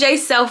had DJ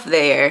Self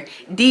there,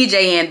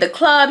 DJing the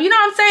club. You know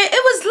what I'm saying?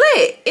 It was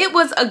lit. It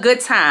was a good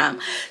time.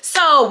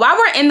 So while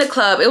we're in the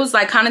club, it was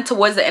like kind of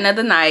towards the end of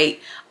the night.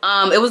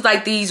 It was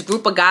like these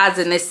group of guys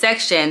in this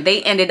section.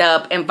 They ended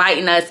up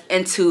inviting us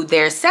into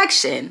their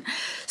section.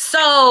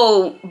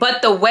 So,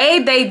 but the way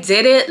they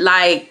did it,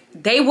 like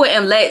they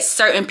wouldn't let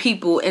certain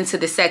people into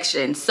the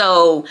section.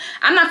 So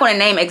I'm not going to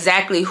name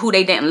exactly who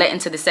they didn't let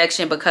into the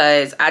section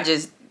because I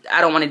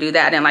don't want to do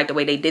that. I didn't like the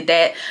way they did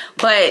that.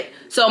 But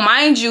so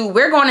mind you,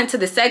 we're going into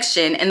the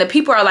section and the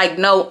people are like,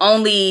 no,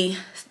 only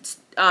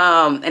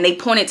and they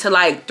pointed to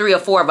like 3 or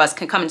 4 of us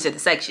can come into the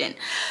section.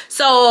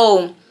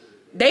 So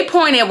they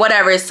pointed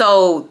whatever.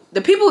 So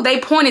the people they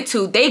pointed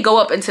to, they go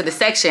up into the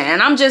section.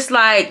 And I'm just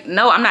like,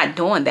 no, I'm not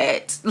doing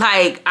that.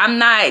 Like, I'm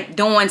not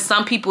doing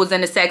some people's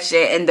in the section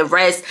and the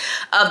rest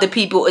of the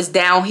people is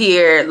down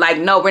here. Like,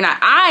 no, we're not.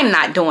 I'm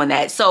not doing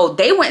that. So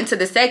they went into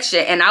the section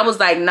and I was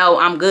like, no,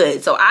 I'm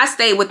good. So I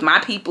stayed with my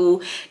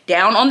people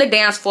down on the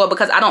dance floor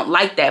because I don't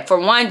like that. For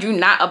one, you're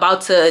not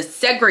about to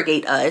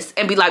segregate us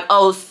and be like,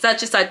 oh,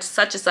 such and such,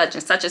 such and such,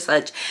 and such and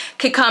such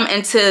could come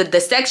into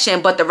the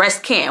section, but the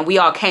rest can't. We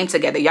all came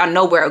together. Y'all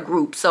know we're a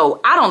group.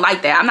 So I don't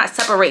like that. I'm not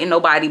separating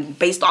nobody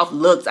based off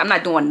looks. I'm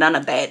not doing none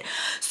of that.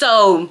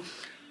 So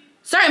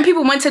certain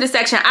people went to the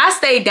section. I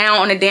stayed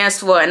down on the dance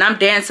floor and I'm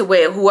dancing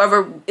with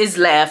whoever is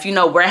left. You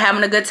know, we're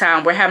having a good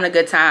time. We're having a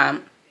good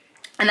time.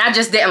 And I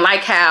just didn't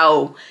like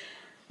how,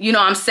 you know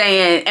what I'm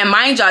saying? And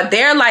mind y'all,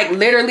 they're like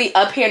literally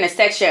up here in the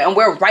section and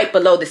we're right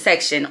below the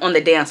section on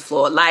the dance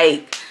floor.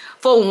 Like,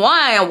 for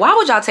one, why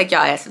would y'all take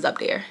y'all asses up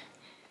there?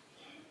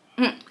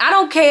 I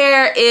don't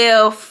care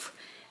if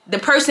the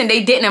person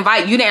they didn't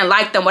invite, you didn't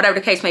like them, whatever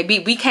the case may be.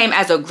 We came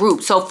as a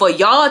group. So for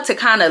y'all to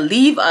kind of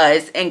leave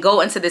us and go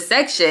into the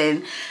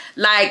section,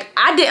 like,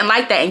 I didn't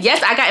like that. And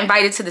yes, I got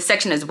invited to the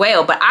section as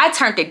well, but I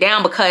turned it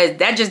down because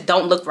that just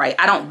don't look right.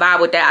 I don't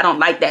vibe with that. I don't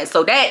like that.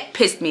 So that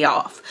pissed me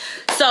off.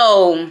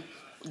 So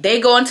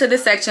they go into the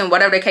section,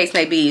 whatever the case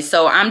may be.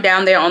 So I'm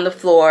down there on the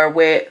floor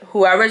with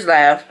whoever's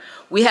left.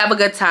 We have a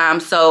good time.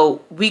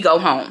 So we go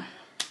home.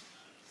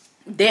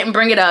 Didn't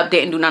bring it up,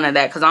 didn't do none of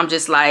that, because I'm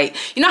just like,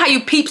 you know how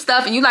you peep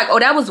stuff and you like, oh,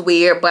 that was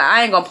weird, but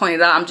I ain't gonna point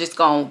it out. I'm just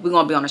we're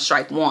gonna be on a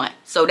strike one.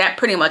 So that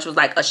pretty much was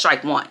like a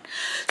strike one.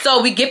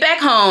 So we get back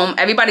home,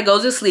 everybody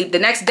goes to sleep. The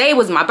next day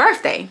was my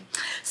birthday.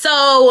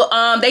 So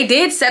they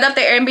did set up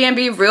the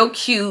Airbnb real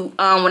cute.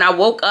 When I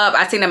woke up,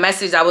 I seen a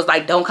message that was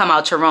like, don't come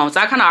out your room. So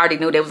I kind of already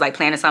knew they was like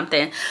planning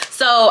something.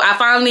 So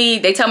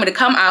they told me to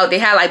come out. They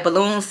had like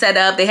balloons set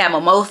up. They had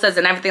mimosas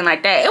and everything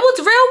like that. It was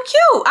real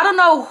cute. I don't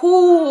know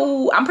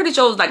who, I'm pretty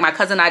sure it was like my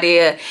cousin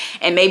idea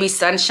and maybe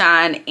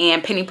Sunshine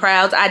and Penny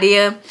Proud's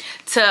idea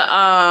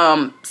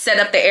to set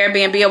up the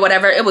Airbnb or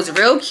whatever. It was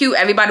real cute.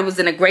 Everybody was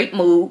in a great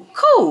mood.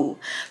 Cool.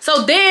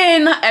 So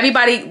then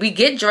we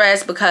get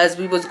dressed because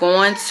we was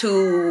going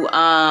to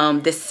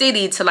the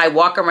city to like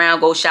walk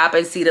around, go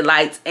shopping, see the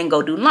lights, and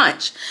go do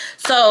lunch.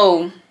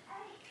 So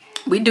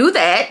we do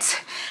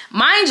that.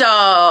 Mind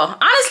y'all,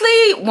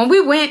 honestly, when we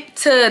went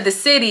to the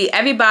city,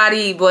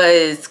 everybody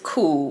was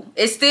cool.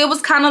 It still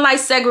was kind of like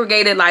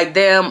segregated, like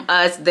them,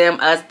 us, them,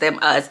 us, them,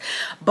 us.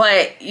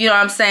 But, you know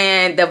what I'm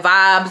saying, the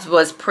vibes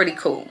was pretty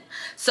cool.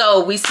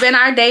 So we spent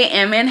our day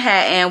in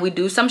Manhattan. We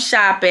do some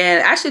shopping.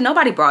 Actually,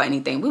 nobody brought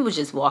anything. We was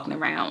just walking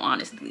around,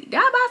 honestly. Did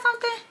I buy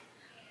something?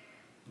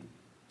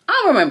 I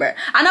don't remember.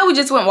 I know we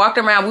just walked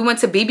around. We went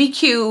to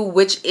BBQ,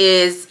 which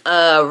is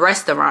a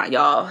restaurant,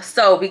 y'all.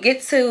 So we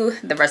get to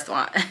the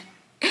restaurant.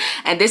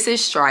 And this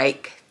is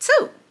strike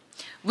 2.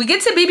 We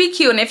get to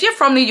BBQ, and if you're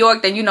from New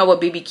York, then you know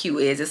what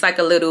BBQ is. It's like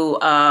a little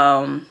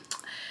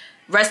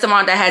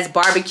restaurant that has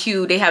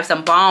barbecue. They have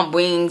some bomb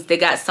wings. They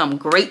got some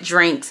great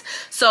drinks.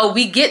 So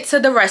we get to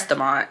the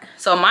restaurant.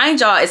 So mind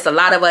y'all, it's a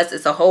lot of us.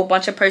 It's a whole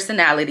bunch of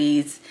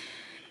personalities.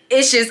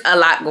 It's just a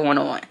lot going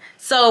on.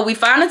 So we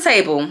find a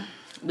table.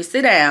 We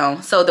sit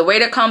down. So the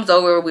waiter comes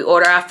over. We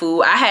order our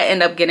food. I had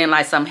ended up getting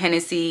like some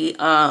Hennessy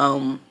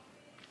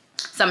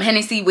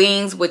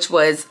wings, which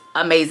was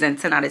amazing,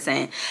 10 out of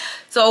 10.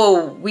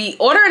 So we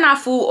ordering our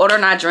food,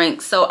 ordering our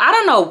drinks. So I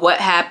don't know what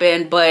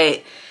happened,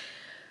 but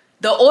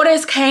the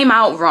orders came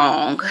out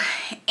wrong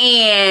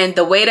and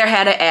the waiter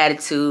had an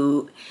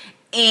attitude.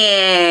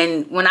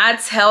 And when I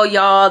tell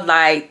y'all,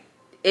 like,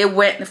 it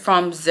went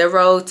from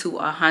 0 to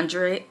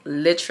 100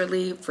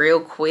 literally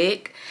real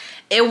quick.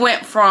 It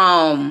went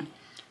from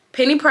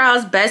Penny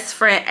Proud's best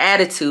friend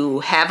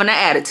attitude, having an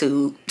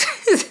attitude.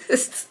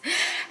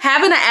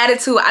 Having an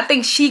attitude. I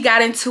think she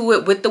got into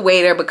it with the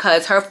waiter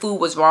because her food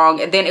was wrong,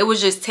 and then it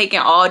was just taking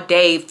all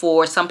day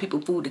for some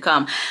people's food to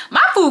come.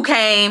 My food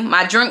came,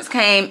 my drinks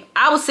came.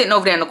 I was sitting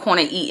over there in the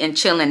corner eating,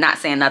 chilling, not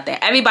saying nothing.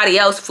 Everybody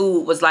else's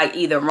food was like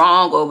either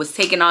wrong or was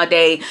taking all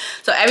day.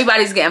 So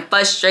everybody's getting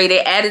frustrated.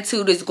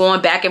 Attitude is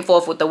going back and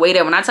forth with the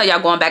waiter. When I tell y'all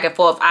going back and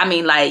forth, I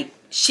mean like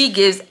she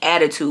gives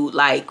attitude,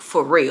 like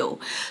for real.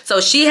 So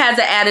she has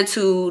an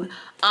attitude.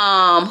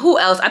 Who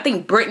else? I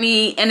think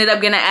Brittany ended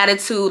up getting an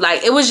attitude.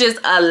 Like, it was just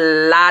a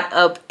lot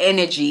of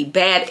energy,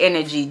 bad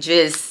energy,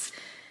 just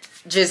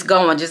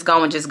going.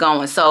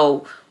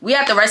 So we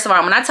at the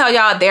restaurant. When I tell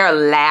y'all they're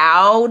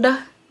loud,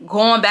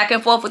 going back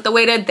and forth with the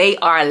waiter, they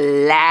are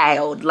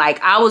loud.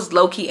 Like, I was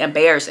low-key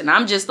embarrassed, and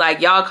I'm just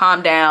like, y'all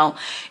calm down.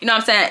 You know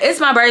what I'm saying?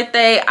 It's my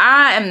birthday.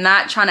 I am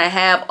not trying to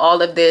have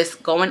all of this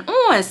going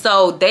on.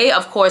 So they,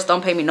 of course,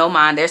 don't pay me no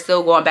mind. They're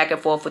still going back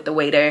and forth with the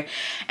waiter.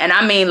 And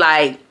I mean,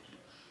 like,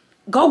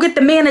 go get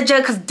the manager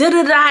because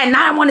da-da-da, and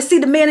I want to see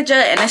the manager.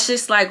 And it's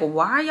just like,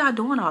 why are y'all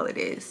doing all of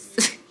this?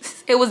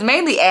 It was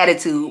mainly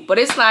attitude, but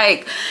it's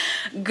like,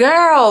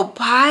 girl,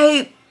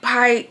 pipe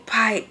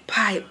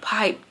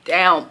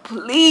down,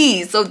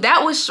 please. So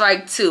that was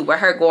strike 2 with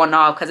her going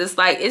off, because it's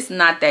like, it's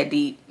not that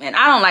deep. And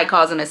I don't like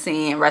causing a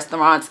scene in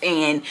restaurants,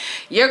 and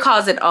you're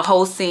causing a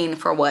whole scene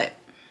for what?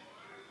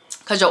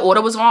 Because your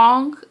order was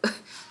wrong?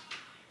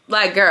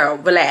 Like, girl,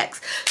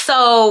 relax.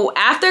 So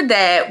after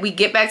that, we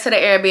get back to the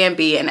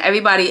Airbnb, and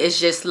everybody is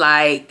just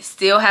like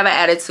still have an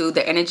attitude.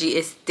 The energy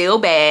is still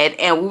bad,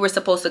 and we were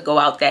supposed to go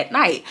out that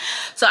night.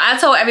 So I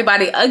told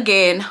everybody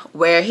again,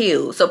 wear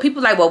heels. So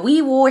people like, well,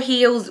 we wore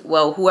heels.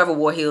 Well, whoever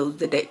wore heels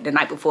the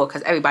night before,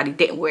 because everybody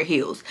didn't wear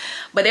heels.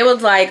 But it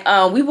was like,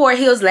 we wore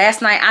heels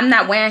last night. I'm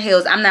not wearing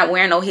heels. I'm not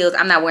wearing no heels.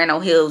 I'm not wearing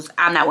no heels.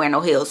 I'm not wearing no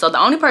heels. So the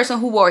only person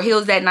who wore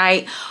heels that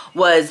night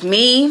was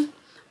me,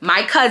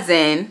 my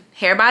cousin,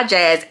 Hair by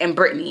Jazz, and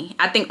Brittany.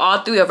 I think all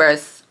three of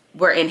us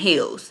were in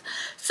heels.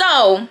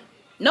 So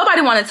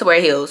nobody wanted to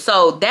wear heels.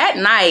 So that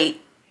night,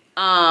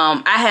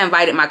 I had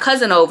invited my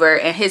cousin over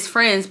and his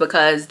friends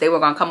because they were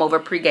gonna come over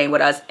pregame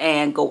with us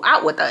and go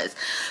out with us.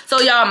 So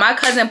y'all, my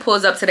cousin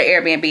pulls up to the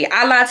Airbnb.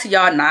 I lied to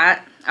y'all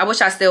not. I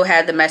wish I still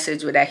had the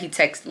message with that he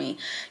texted me.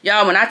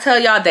 Y'all, when I tell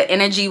y'all the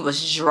energy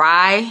was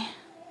dry,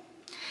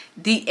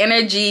 the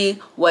energy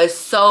was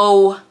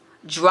so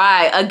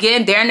dry.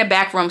 Again, they're in the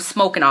back room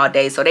smoking all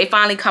day. So they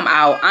finally come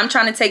out. I'm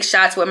trying to take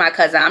shots with my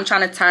cousin. I'm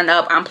trying to turn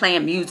up. I'm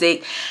playing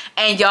music.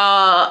 And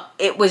y'all,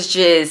 it was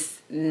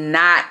just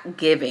not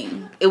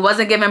giving. It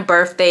wasn't giving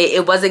birthday.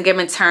 It wasn't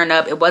giving turn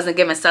up. It wasn't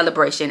giving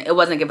celebration. It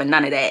wasn't giving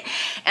none of that.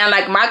 And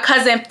like my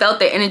cousin felt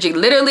the energy.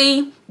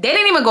 Literally, they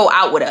didn't even go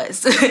out with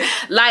us.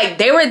 Like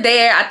they were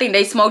there. I think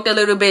they smoked a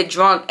little bit,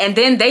 drunk, and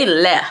then they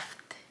left.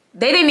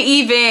 They didn't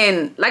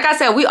even, like I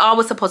said, we all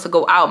was supposed to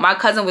go out. My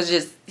cousin was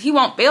just, he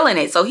wasn't feeling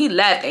it. So he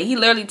left and he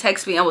literally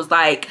texted me and was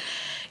like,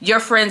 your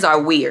friends are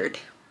weird.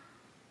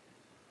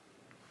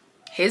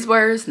 His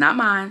words, not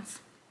mine.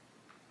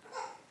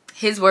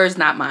 His words,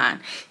 not mine.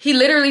 He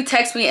literally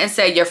texted me and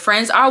said, your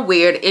friends are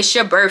weird. It's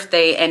your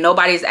birthday and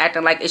nobody's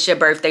acting like it's your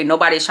birthday.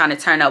 Nobody's trying to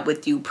turn up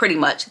with you, pretty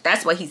much.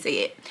 That's what he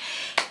said.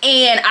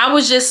 And I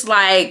was just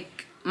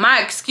like,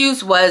 my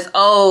excuse was,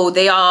 oh,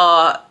 they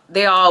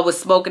all was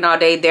smoking all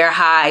day. They're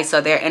high,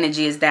 so their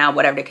energy is down,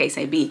 whatever the case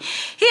may be.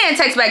 He didn't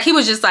text back. He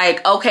was just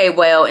like, okay,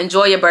 well,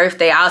 enjoy your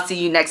birthday. I'll see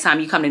you next time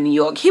you come to New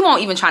York. He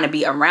won't even trying to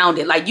be around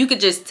it. Like, you could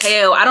just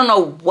tell. I don't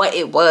know what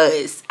it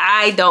was.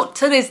 I don't,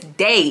 to this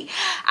day,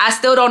 I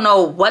still don't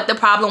know what the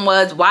problem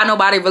was, why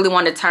nobody really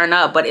wanted to turn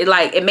up. But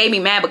it made me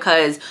mad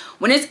because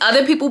when it's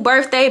other people's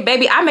birthday,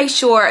 baby, I make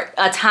sure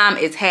a time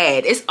is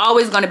had. It's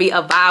always going to be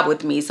a vibe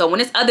with me. So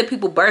when it's other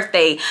people's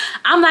birthday,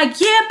 I'm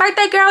like, yeah,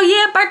 birthday girl,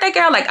 yeah, birthday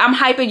girl. Like, I'm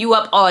hyping you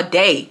up all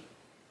day.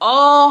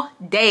 All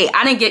day.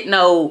 I didn't get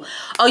no,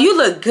 oh, you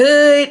look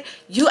good.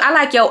 I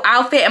like your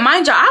outfit. And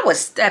mind y'all, I was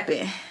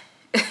stepping.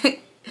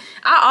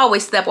 I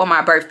always step on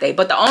my birthday.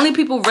 But the only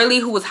people really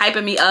who was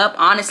hyping me up,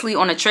 honestly,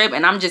 on a trip,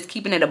 and I'm just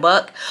keeping it a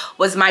buck,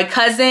 was my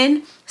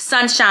cousin,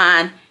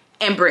 Sunshine,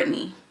 and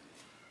Brittany.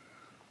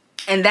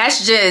 And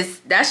that's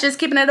just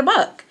keeping it a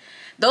buck.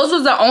 Those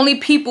was the only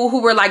people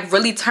who were like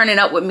really turning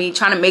up with me,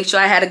 trying to make sure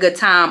I had a good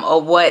time or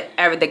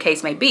whatever the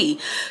case may be.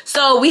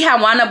 So we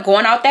had wound up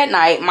going out that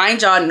night.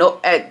 Mind y'all,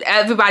 no,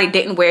 everybody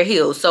didn't wear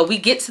heels. So we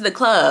get to the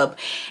club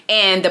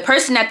and the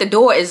person at the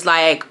door is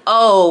like,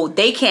 oh,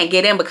 they can't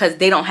get in because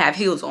they don't have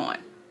heels on.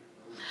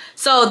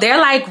 So they're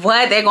like,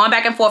 what? They're going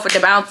back and forth with the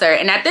bouncer.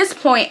 And at this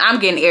point,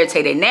 I'm getting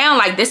irritated. Now,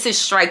 like, this is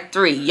strike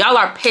 3. Y'all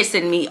are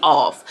pissing me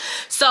off.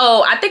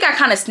 So I think I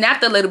kind of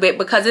snapped a little bit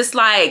because it's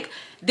like,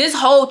 this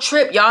whole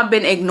trip, y'all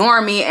been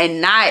ignoring me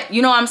and not,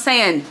 you know what I'm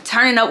saying,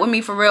 turning up with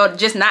me for real,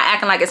 just not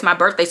acting like it's my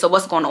birthday, so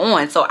what's going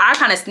on? So I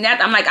kind of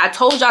snapped. I'm like, I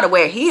told y'all to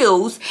wear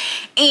heels,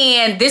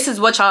 and this is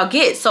what y'all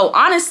get. So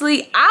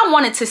honestly, I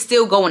wanted to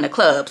still go in the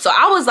club. So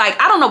I was like,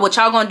 I don't know what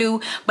y'all gonna do,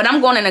 but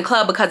I'm going in the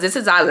club because this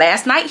is our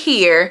last night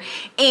here,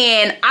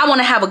 and I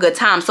want to have a good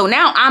time. So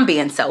now I'm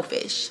being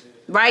selfish.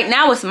 Right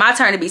now it's my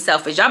turn to be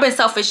selfish. Y'all been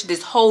selfish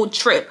this whole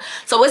trip,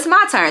 so it's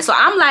my turn. So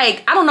I'm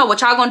like, I don't know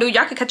what y'all gonna do.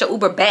 Y'all can catch an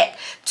Uber back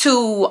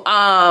to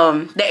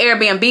the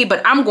Airbnb,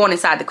 but I'm going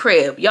inside the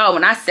crib. Y'all,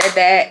 when I said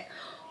that,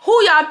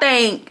 who y'all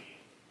think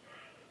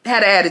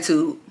had an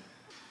attitude?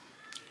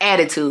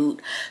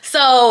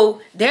 So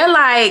they're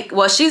like,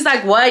 well, she's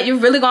like, what, you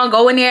really gonna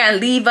go in there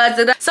and leave us?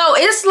 So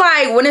it's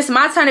like, when it's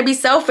my turn to be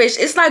selfish,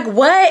 it's like,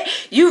 what,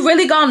 you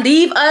really gonna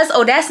leave us?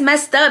 Oh, that's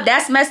messed up.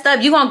 That's messed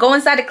up. You gonna go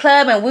inside the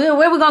club and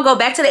where we gonna go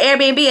back to the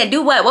Airbnb and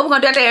do what we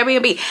gonna do at the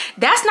Airbnb?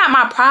 That's not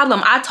my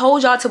problem. I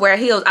told y'all to wear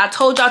heels. I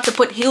told y'all to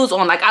put heels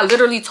on. Like, I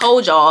literally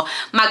told y'all.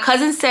 My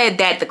cousin said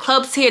that the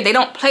clubs here, they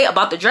don't play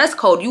about the dress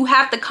code. You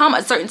have to come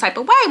a certain type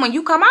of way when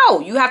you come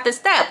out. You have to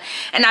step.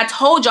 And I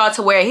told y'all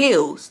to wear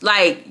heels.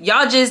 Like,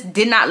 y'all just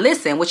did not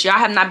listen, which y'all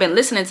have not been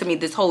listening to me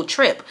this whole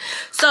trip.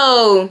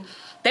 So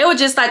they were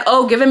just like,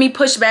 oh, giving me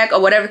pushback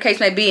or whatever the case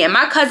may be. And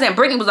my cousin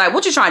Brittany was like,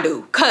 what you trying to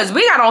do? Because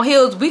we got on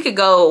heels, we could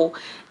go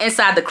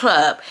inside the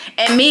club.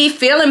 And me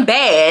feeling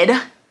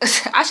bad,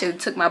 I should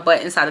have took my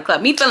butt inside the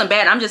club. Me feeling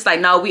bad, I'm just like,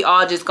 no, we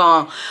all just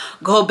gonna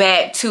go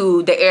back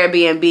to the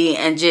Airbnb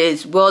and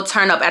just, we'll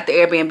turn up at the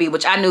Airbnb,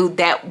 which I knew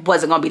that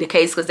wasn't gonna be the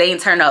case because they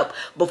didn't turn up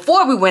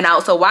before we went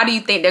out. So why do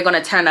you think they're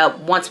gonna turn up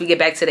once we get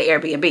back to the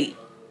Airbnb?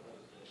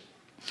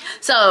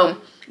 So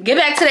get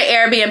back to the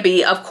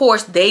Airbnb. Of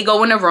course, they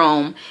go in the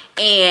room,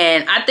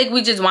 and I think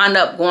we just wound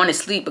up going to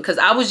sleep because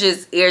I was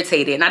just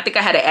irritated, and I think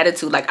I had an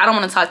attitude. Like, I don't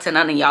want to talk to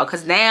none of y'all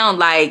because now,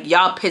 like,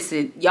 y'all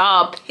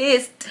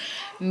pissed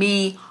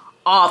me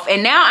off,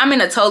 and now I'm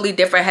in a totally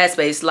different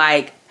headspace.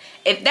 Like,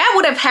 if that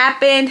would have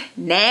happened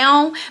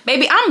now,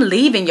 baby, I'm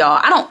leaving y'all.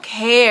 I don't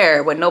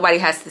care what nobody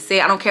has to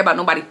say. I don't care about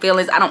nobody's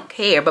feelings. I don't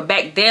care. But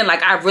back then,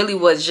 like, I really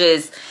was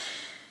just,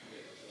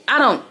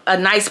 a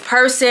nice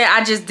person.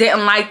 I just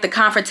didn't like the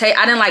confrontation.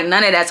 I didn't like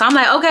none of that. So I'm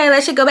like, okay,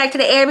 let's just go back to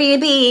the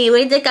Airbnb.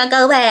 We're just gonna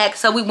go back.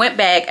 So we went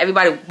back.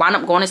 Everybody wound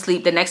up going to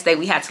sleep. The next day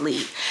we had to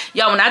leave.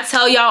 Y'all, when I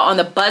tell y'all on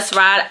the bus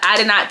ride, I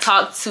did not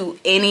talk to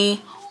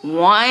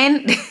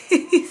anyone.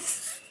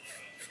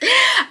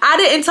 I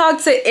didn't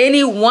talk to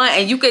anyone,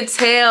 and you could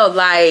tell,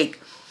 like,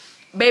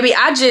 baby,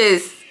 I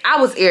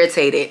was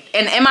irritated.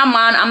 And in my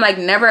mind, I'm like,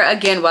 never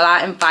again will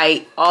I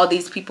invite all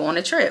these people on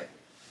a trip.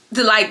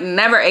 Like,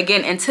 never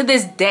again. And to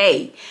this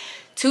day,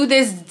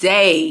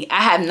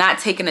 I have not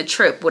taken a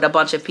trip with a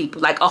bunch of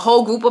people, like a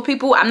whole group of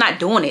people. I'm not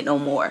doing it no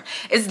more.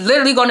 It's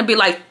literally going to be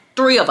like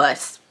 3 of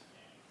us,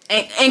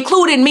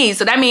 including me.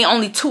 So that means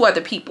only 2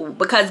 other people,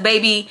 because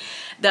baby,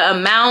 the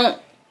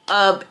amount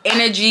of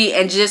energy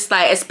and just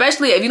like,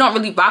 especially if you don't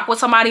really rock with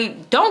somebody,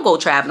 don't go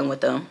traveling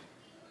with them.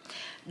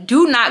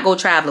 Do not go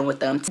traveling with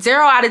them.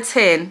 0 out of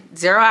 10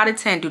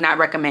 do not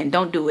recommend.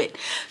 Don't do it.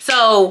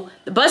 So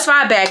the bus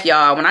ride back,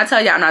 y'all, when I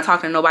tell y'all I'm not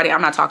talking to nobody,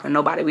 I'm not talking to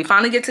nobody. We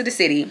finally get to the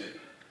city,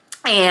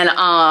 and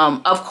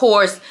of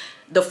course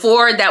the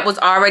 4 that was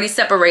already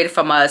separated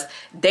from us,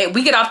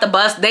 we get off the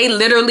bus, they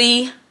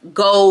literally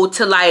go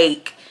to,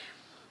 like,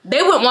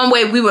 they went one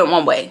way, we went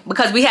one way,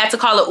 because we had to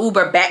call an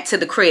Uber back to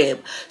the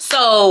crib.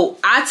 So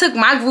I took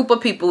my group of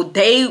people.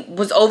 They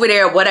was over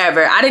there,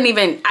 whatever. I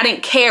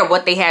didn't care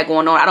what they had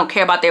going on. I don't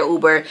care about their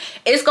Uber.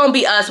 It's gonna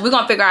be us. We're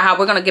gonna figure out how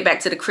we're gonna get back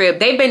to the crib.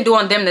 They've been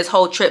doing them this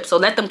whole trip, so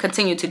let them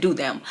continue to do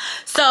them.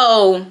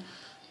 So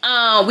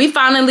we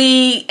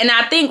finally, and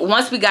I think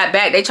once we got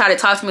back, they tried to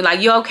talk to me like,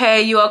 you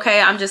okay, you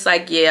okay? I'm just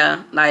like,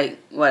 yeah, like,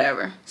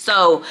 whatever.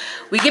 So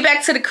we get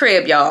back to the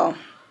crib, y'all.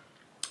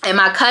 And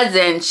my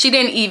cousin, she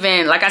didn't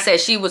even, like I said,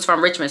 she was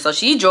from Richmond, so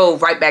she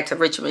drove right back to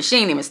Richmond. She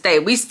didn't even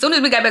stay. As soon as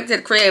we got back to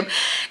the crib,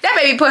 that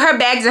baby put her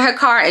bags in her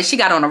car and she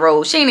got on the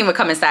road. She didn't even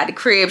come inside the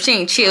crib. She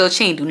ain't chill.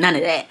 She ain't do none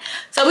of that.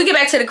 So we get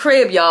back to the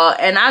crib, y'all,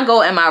 and I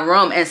go in my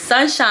room, and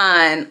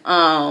Sunshine,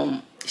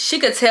 she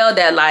could tell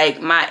that, like,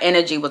 my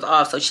energy was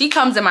off. So she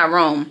comes in my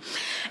room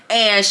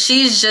and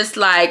she's just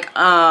like,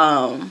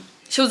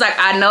 she was like,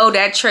 I know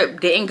that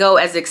trip didn't go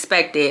as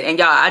expected. And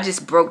y'all, I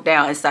just broke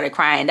down and started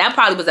crying. That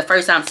probably was the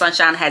first time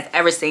Sunshine has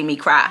ever seen me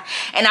cry.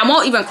 And I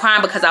won't even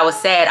cry because I was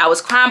sad. I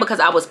was crying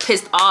because I was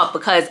pissed off,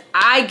 because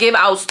I give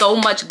out so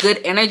much good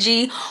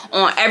energy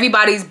on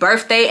everybody's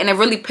birthday. And it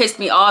really pissed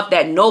me off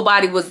that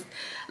nobody was,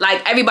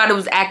 like, everybody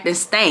was acting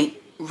stank.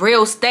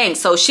 Real stank.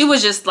 So she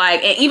was just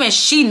like, and even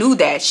she knew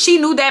that. She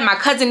knew that. My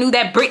cousin knew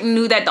that. Brittany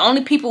knew that. The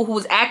only people who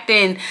was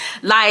acting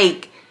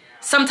like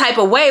some type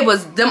of way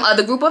was them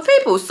other group of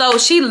people. So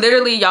she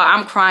literally, y'all,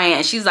 I'm crying,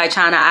 and she's like,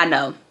 China, I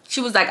know.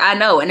 She was like, I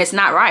know, and it's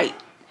not right.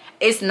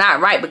 It's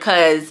not right,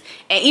 because,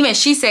 and even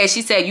she said,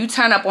 you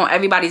turn up on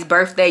everybody's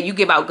birthday, you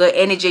give out good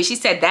energy. She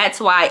said,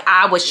 that's why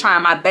I was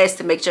trying my best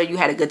to make sure you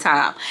had a good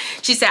time.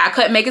 She said, I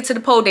couldn't make it to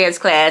the pole dance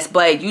class,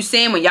 but you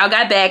seen when y'all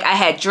got back, I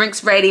had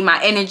drinks ready, my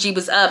energy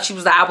was up. She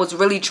was like, I was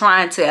really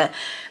trying to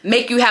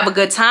make you have a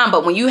good time.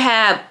 But when you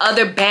have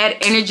other bad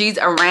energies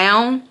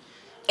around,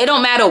 it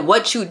don't matter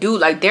what you do,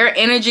 like, their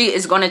energy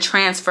is going to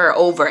transfer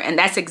over. And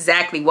that's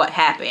exactly what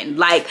happened.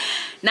 Like,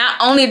 not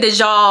only did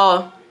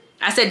y'all,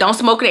 I said, don't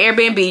smoke in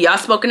the Airbnb. Y'all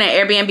smoking in the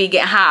Airbnb,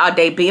 getting high all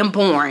day, being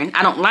boring.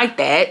 I don't like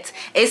that.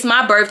 It's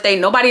my birthday.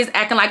 Nobody is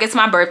acting like it's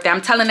my birthday.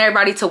 I'm telling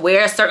everybody to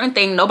wear a certain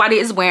thing. Nobody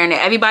is wearing it.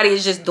 Everybody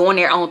is just doing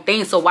their own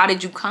thing. So why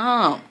did you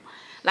come?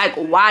 Like,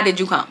 why did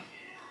you come?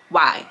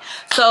 Why?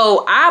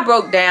 So I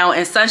broke down,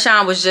 and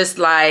Sunshine was just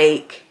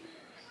like,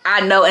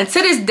 I know. And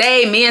to this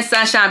day, me and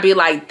Sunshine be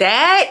like,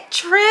 that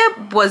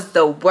trip was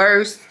the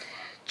worst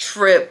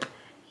trip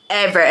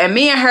ever. And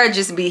me and her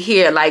just be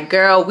here like,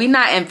 girl, we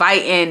not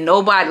inviting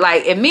nobody.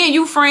 Like, if me and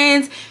you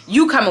friends,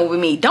 you coming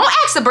with me. Don't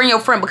ask to bring your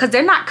friend, because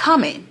they're not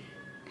coming.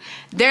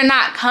 They're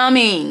not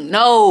coming.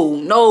 No,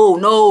 no,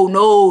 no,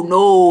 no,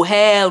 no.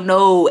 Hell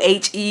no.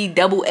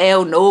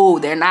 H-E-double-L, no.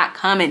 They're not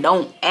coming.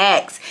 Don't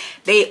ask.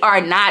 They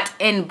are not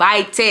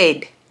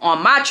invited.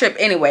 On my trip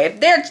anyway.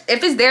 If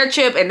it's their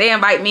trip and they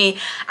invite me,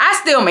 I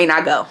still may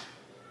not go.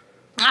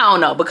 I don't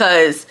know,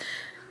 because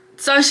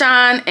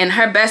Sunshine and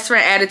her best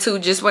friend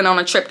Attitude just went on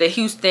a trip to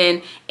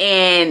Houston,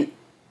 and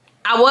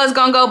I was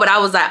gonna go, but I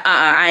was like,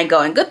 I ain't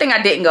going. Good thing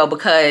I didn't go,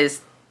 because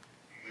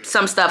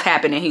some stuff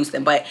happened in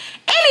Houston. But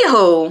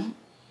anywho,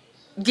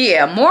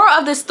 yeah, moral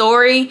of the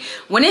story,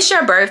 when it's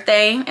your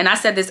birthday, and I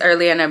said this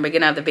earlier in the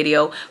beginning of the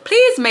video,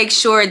 please make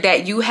sure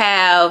that you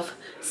have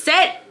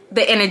set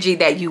the energy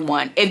that you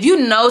want. If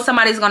you know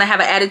somebody's gonna have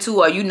an attitude,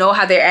 or you know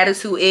how their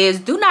attitude is,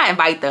 do not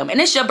invite them.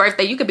 And it's your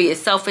birthday. You could be as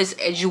selfish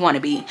as you want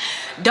to be.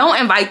 Don't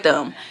invite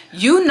them.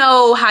 You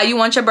know how you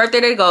want your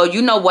birthday to go.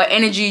 You know what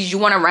energies you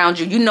want around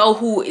you. You know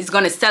who is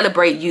gonna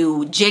celebrate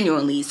you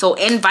genuinely. So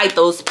invite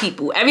those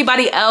people.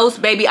 Everybody else,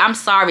 baby, I'm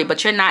sorry,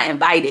 but you're not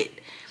invited.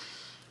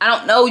 I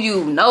don't know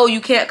you. No, you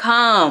can't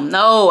come.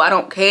 No, I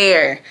don't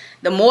care.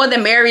 The more the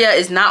merrier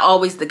is not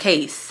always the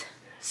case.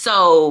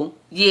 So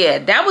yeah,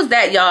 that was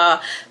that,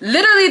 y'all.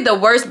 Literally the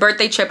worst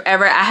birthday trip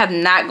ever. I have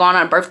not gone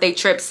on a birthday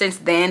trip since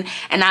then,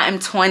 and I am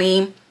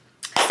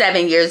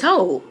 27 years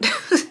old.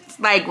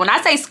 Like, when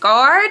I say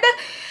scarred,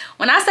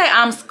 When I say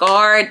I'm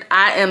scarred,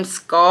 I am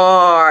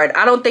scarred.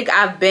 I think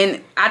I've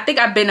been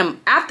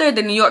after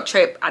the New York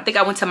trip, I think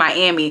I went to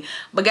Miami.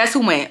 But guess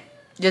who went?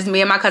 Just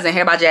me and my cousin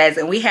here by Jazz,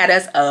 and we had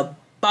us a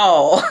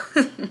ball.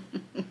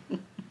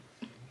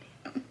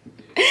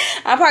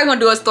 I'm probably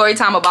gonna do a story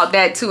time about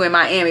that too in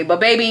Miami.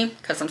 But baby,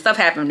 because some stuff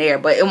happened there,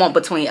 but it wasn't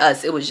between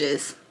us. It was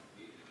just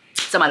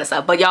some other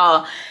stuff. But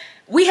y'all,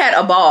 we had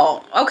a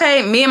ball,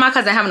 okay? Me and my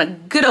cousin having a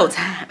good old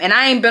time. And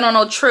I ain't been on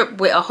no trip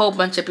with a whole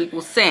bunch of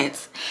people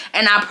since.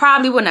 And I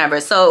probably will never.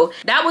 So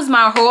that was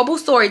my horrible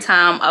story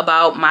time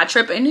about my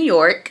trip in New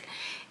York.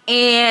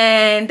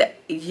 And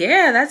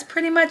yeah, that's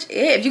pretty much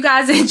it. If you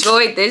guys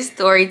enjoyed this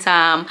story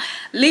time,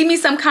 leave me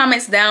some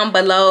comments down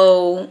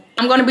below.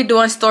 I'm going to be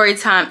doing story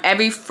time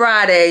every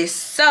Friday.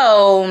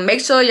 So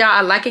make sure y'all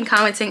are liking,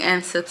 commenting,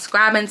 and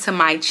subscribing to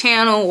my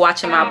channel,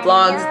 watching my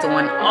vlogs,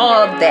 doing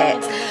all of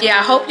that. Yeah,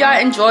 I hope y'all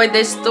enjoyed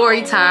this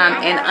story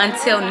time. And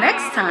until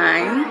next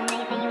time,